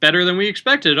actually better than we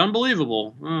expected.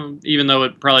 Unbelievable. Even though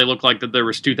it probably looked like that there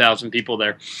was 2,000 people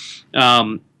there.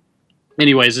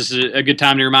 Anyways, this is a good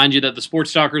time to remind you that the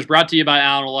Sports Talker is brought to you by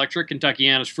Allen Electric,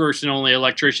 Kentuckiana's first and only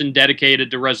electrician dedicated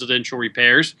to residential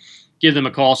repairs. Give them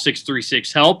a call,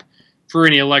 636-HELP, for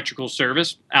any electrical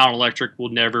service. Allen Electric will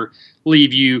never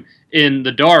leave you in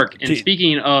the dark. And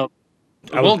speaking of,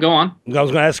 go on. I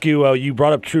was going to ask you, you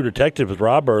brought up True Detective with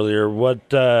Rob earlier,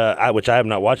 which I have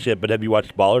not watched yet, but have you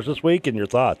watched Ballers this week, and your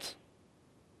thoughts?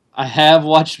 I have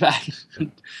watched back.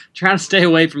 Trying to stay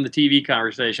away from the TV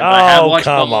conversation. But I have watched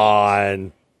come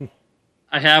on.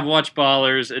 I have watched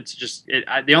Ballers. It's just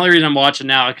the only reason I'm watching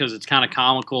now is because it's kind of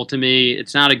comical to me.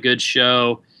 It's not a good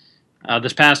show.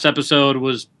 This past episode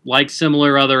was like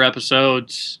similar other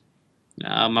episodes.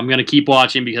 I'm going to keep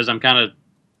watching because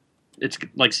it's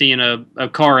like seeing a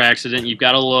car accident. You've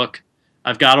got to look.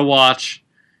 I've got to watch.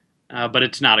 But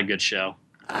it's not a good show.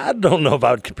 I don't know if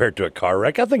I would compare it to a car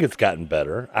wreck. I think it's gotten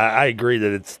better. I agree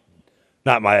that it's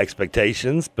not my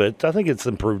expectations, but I think it's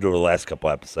improved over the last couple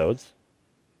episodes.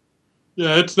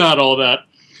 Yeah, it's not all that.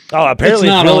 Oh, apparently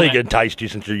it's really enticed you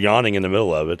since you're yawning in the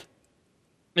middle of it.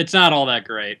 It's not all that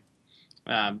great.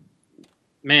 Man,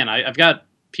 I've got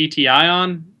PTI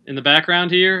on in the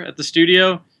background here at the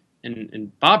studio,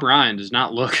 and Bob Ryan does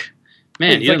not look.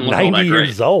 Man, he doesn't look all that great. 90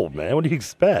 years old, man. What do you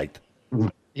expect?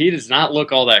 He does not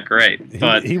look all that great.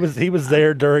 But he was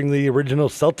there during the original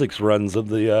Celtics runs of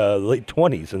the late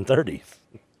 20s and 30s.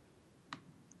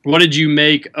 What did you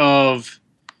make of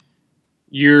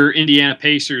your Indiana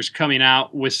Pacers coming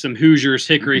out with some Hoosiers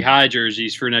Hickory High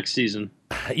jerseys for next season?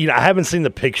 I haven't seen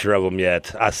the picture of them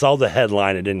yet. I saw the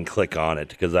headline and didn't click on it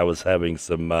because I was having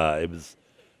some. It was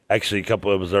actually it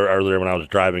was earlier when I was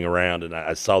driving around, and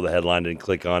I saw the headline and didn't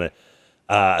click on it.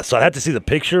 So I'd have to see the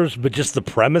pictures, but just the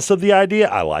premise of the idea,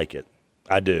 I like it.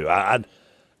 I do.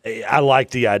 I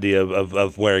like the idea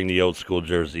of wearing the old school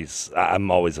jerseys. I'm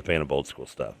always a fan of old school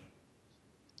stuff.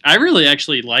 I really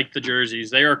actually like the jerseys.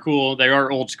 They are cool. They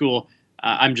are old school.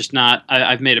 I'm just not.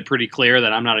 I've made it pretty clear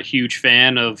that I'm not a huge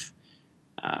fan of.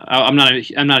 I'm not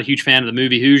a huge fan of the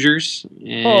movie Hoosiers.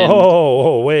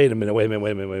 And wait a minute.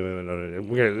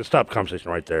 We're gonna stop the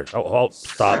conversation right there.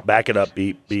 Stop. Back it up.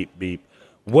 Beep, beep, beep.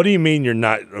 What do you mean you're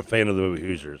not a fan of the movie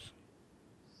Hoosiers?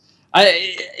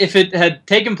 If it had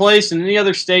taken place in any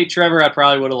other state, Trevor, I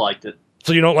probably would have liked it.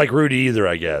 So you don't like Rudy either,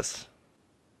 I guess.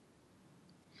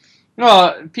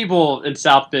 Well, people in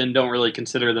South Bend don't really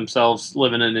consider themselves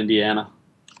living in Indiana.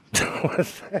 What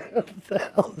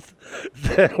the hell?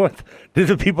 Do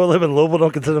the people live in Louisville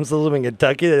don't consider themselves living in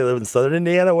Kentucky? They live in Southern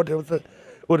Indiana? What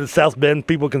do South Bend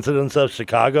people consider themselves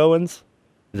Chicagoans?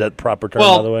 Is that the proper term,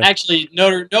 by the way? Well, actually,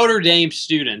 Notre Dame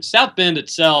students. South Bend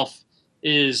itself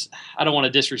is, I don't want to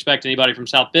disrespect anybody from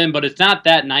South Bend, but it's not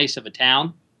that nice of a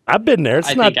town. I've been there.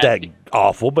 It's not that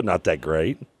awful, but not that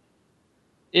great.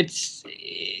 It's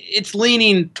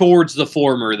leaning towards the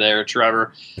former there,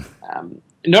 Trevor.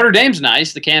 Notre Dame's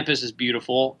nice. The campus is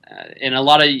beautiful, and a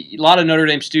lot of Notre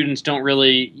Dame students don't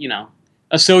really,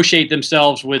 associate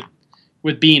themselves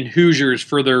with being Hoosiers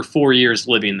for their 4 years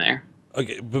living there.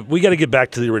 Okay, but we got to get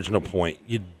back to the original point.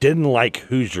 You didn't like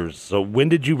Hoosiers, so when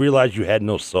did you realize you had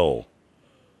no soul?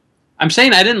 I'm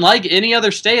saying I didn't like any other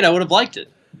state. I would have liked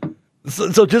it.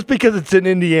 So just because it's in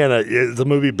Indiana, it's a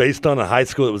movie based on a high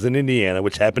school that was in Indiana,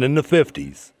 which happened in the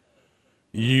 50s.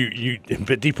 You in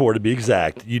 54 to be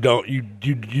exact. You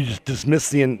just dismiss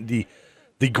the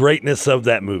greatness of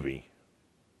that movie.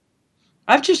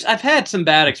 I've had some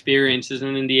bad experiences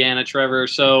in Indiana, Trevor.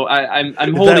 So I'm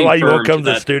holding. Is that why you won't come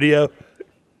to the studio?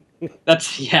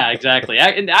 Yeah, exactly.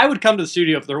 I would come to the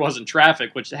studio if there wasn't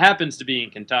traffic, which happens to be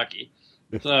in Kentucky.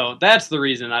 So that's the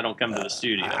reason I don't come to the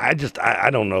studio. I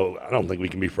don't know. I don't think we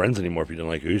can be friends anymore if you don't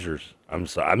like Hoosiers. I'm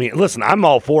sorry. I mean, listen, I'm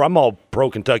all pro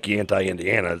Kentucky, anti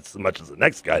Indiana as much as the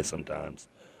next guy sometimes.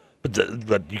 But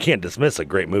you can't dismiss a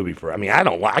great movie for. I mean,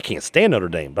 I can't stand Notre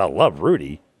Dame, but I love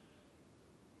Rudy.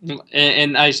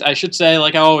 And I should say,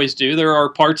 like I always do, there are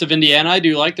parts of Indiana I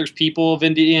do like. There's people of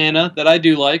Indiana that I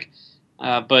do like,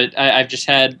 but I've just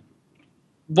had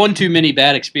one too many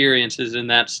bad experiences in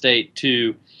that state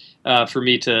for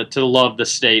me to love the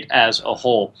state as a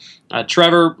whole.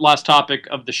 Trevor, last topic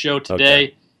of the show today.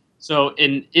 Okay. So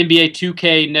in NBA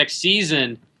 2K next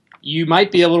season, you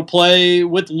might be able to play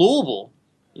with Louisville.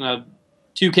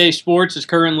 2K Sports is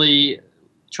currently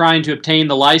trying to obtain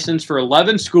the license for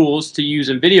 11 schools to use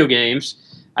in video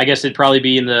games. I guess it'd probably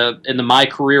be in the My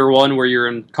Career one where you're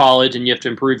in college and you have to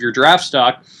improve your draft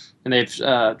stock. And they've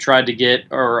tried to get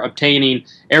or obtaining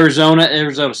Arizona,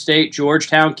 Arizona State,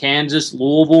 Georgetown, Kansas,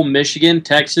 Louisville, Michigan,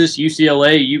 Texas,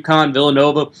 UCLA, UConn,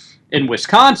 Villanova, and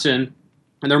Wisconsin.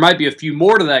 And there might be a few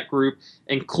more to that group,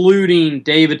 including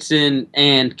Davidson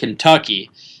and Kentucky.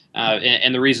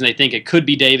 And the reason they think it could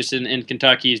be Davidson and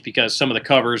Kentucky is because some of the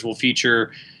covers will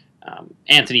feature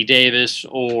Anthony Davis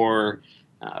or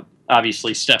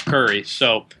obviously Steph Curry.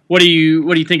 So what do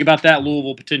you think about that,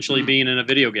 Louisville potentially being in a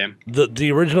video game?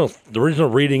 The original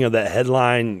reading of that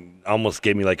headline almost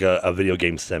gave me like a video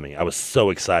game semi. I was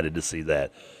so excited to see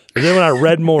that. And then when I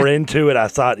read more into it, I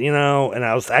thought, and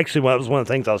I was actually, that was one of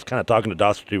the things I was kind of talking to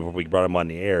Dawson to before we brought him on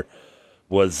the air,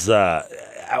 was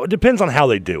it depends on how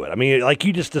they do it. I mean, like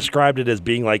you just described it as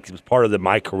being like it was part of the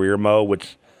My Career mode,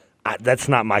 which that's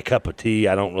not my cup of tea.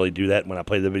 I don't really do that when I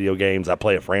play the video games. I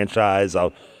play a franchise.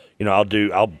 I'll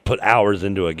put hours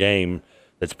into a game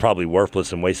that's probably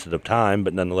worthless and wasted of time,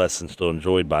 but nonetheless and still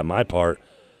enjoyed by my part.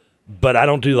 But I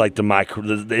don't do like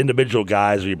the individual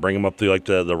guys where you bring them up through like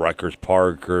the Rutgers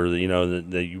Park or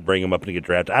you bring them up and get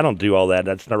drafted. I don't do all that.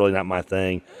 That's not my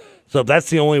thing. So if that's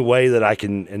the only way that I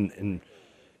can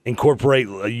incorporate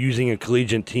using a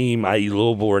collegiate team, i.e.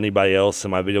 Louisville or anybody else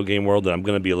in my video game world, then I'm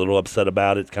going to be a little upset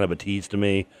about it. It's kind of a tease to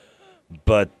me.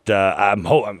 But I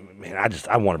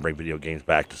want to bring video games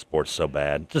back to sports so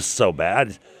bad, just so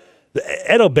bad.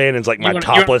 Ed O'Bannon's like my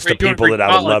top list of people that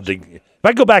I would love to. If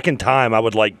I go back in time, I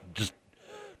would like just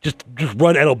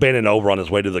run Ed O'Bannon over on his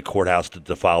way to the courthouse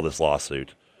to file this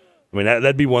lawsuit. I mean,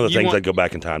 that'd be one of the things I'd go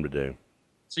back in time to do.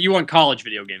 So you want college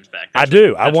video games back? I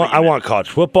do. I want college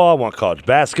football. I want college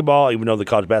basketball. Even though the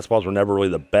college basketballs were never really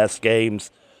the best games,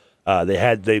 but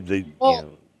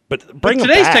bring them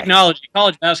today's back. technology,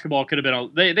 college basketball could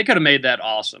have been. They could have made that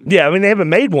awesome. Yeah, I mean they haven't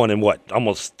made one in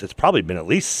it's probably been at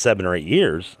least 7 or 8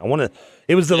 years.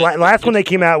 It was the last one they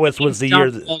came out with was the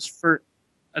year.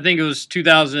 I think it was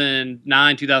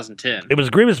 2009, 2010. It was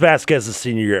Grievous Vasquez's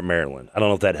senior year at Maryland. I don't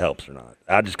know if that helps or not.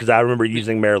 Because I remember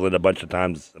using Maryland a bunch of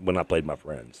times when I played my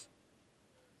friends.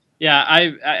 Yeah,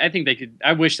 I think they could.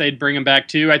 I wish they'd bring him back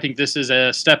too. I think this is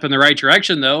a step in the right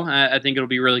direction, though. I think it'll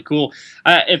be really cool.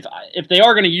 If they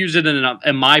are going to use it in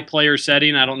a my player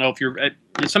setting, I don't know if you're.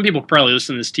 Some people probably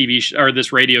listen to this or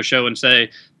this radio show and say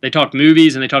they talk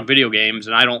movies and they talk video games,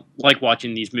 and I don't like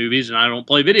watching these movies and I don't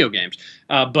play video games.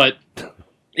 But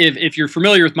if you're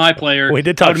familiar with my player, we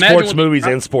did talk sports movies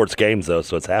and sports games though,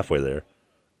 so it's halfway there.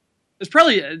 It's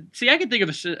probably I can think of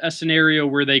a scenario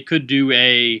where they could do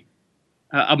a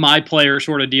my player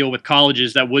sort of deal with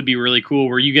colleges that would be really cool,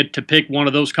 where you get to pick one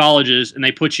of those colleges and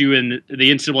they put you in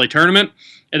the NCAA tournament,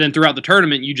 and then throughout the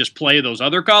tournament you just play those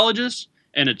other colleges,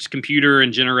 and it's computer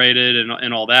and generated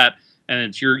and all that, and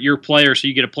it's your player, so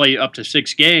you get to play up to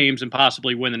 6 games and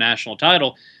possibly win the national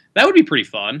title. That would be pretty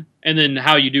fun. And then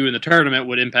how you do in the tournament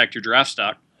would impact your draft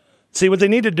stock. See, what they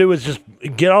need to do is just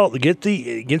get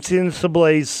the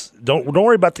NCAA's. Don't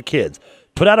worry about the kids.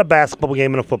 Put out a basketball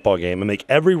game and a football game and make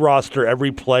every roster,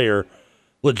 every player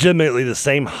legitimately the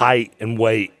same height and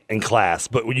weight and class,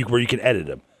 but where you can edit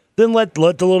them. Then let the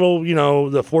little,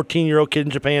 the 14-year-old kid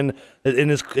in Japan in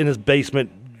his basement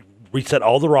reset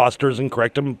all the rosters and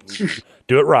correct them,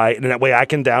 do it right, and that way I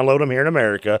can download them here in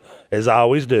America, as I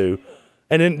always do.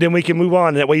 And then we can move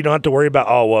on. That way you don't have to worry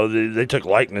about, they took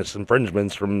likeness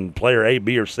infringements from player A,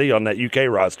 B, or C on that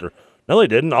UK roster. No, they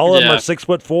didn't. All of them are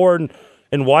 6'4"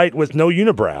 and white with no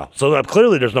unibrow. So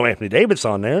clearly there's no Anthony Davis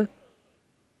on there.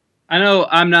 I know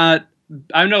I'm not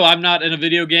in a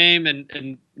video game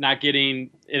and not getting,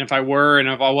 and if I were and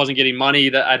if I wasn't getting money,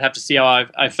 that I'd have to see how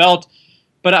I felt.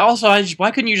 But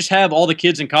why couldn't you just have all the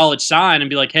kids in college sign and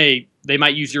be like, hey, they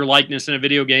might use your likeness in a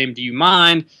video game. Do you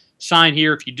mind? Sign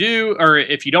here if you do, or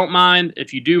if you don't mind.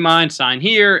 If you do mind, sign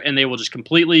here, and they will just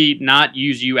completely not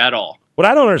use you at all. What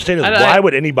I don't understand is why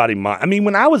would anybody mind? I mean,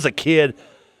 when I was a kid,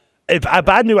 if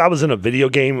I knew I was in a video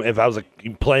game, if I was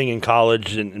playing in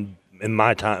college and in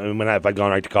my time, if I'd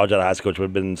gone right to college out of high school, which would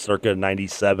have been circa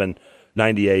 97,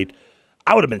 98,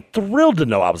 I would have been thrilled to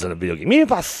know I was in a video game. Even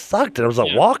if I sucked and I was a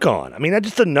walk-on. I mean, I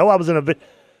just didn't know I was in a video.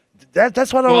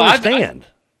 That's what I don't understand.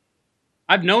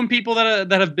 I've known people that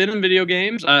have been in video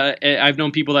games. I've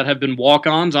known people that have been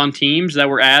walk-ons on teams that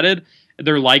were added,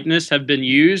 their likeness have been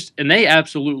used, and they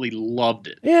absolutely loved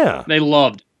it. Yeah. They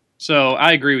loved it. So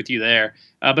I agree with you there.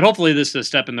 But hopefully this is a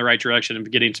step in the right direction of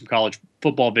getting some college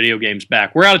football video games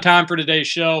back. We're out of time for today's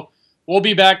show. We'll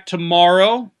be back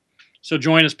tomorrow. So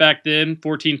join us back then,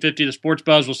 1450 The Sports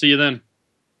Buzz. We'll see you then.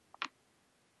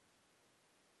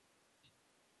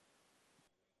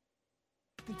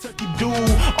 Kentucky Dude,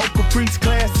 Oak Caprice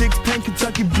Classics, Paint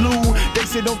Kentucky Blue. They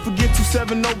say don't forget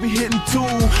 270, be hitting 2.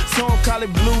 Some call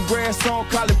it bluegrass, some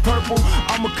call it purple.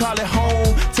 I'ma call it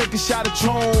home, take a shot of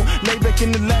Tron. Lay back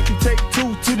in the lack and take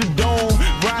 2 to the dome.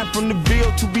 Ride from the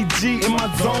Ville to BG in my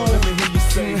zone. Let me hear you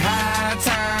say, High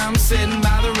time, sitting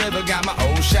by the river, got my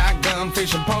old shotgun,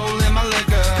 fishing pole in my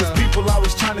liquor. cause people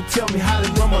always trying to tell me how to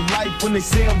run my life. When they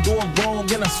say I'm doing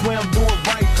wrong, and I swear I'm doing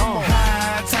right.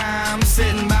 High time,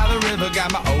 sitting by the river,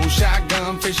 got my old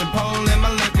shotgun, fishing pole in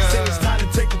my liquor. Say it's time to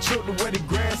take a trip to where the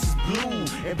grass is blue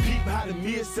and peep how the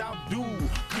Mid-South do.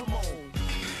 Come on,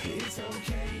 it's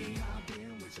okay.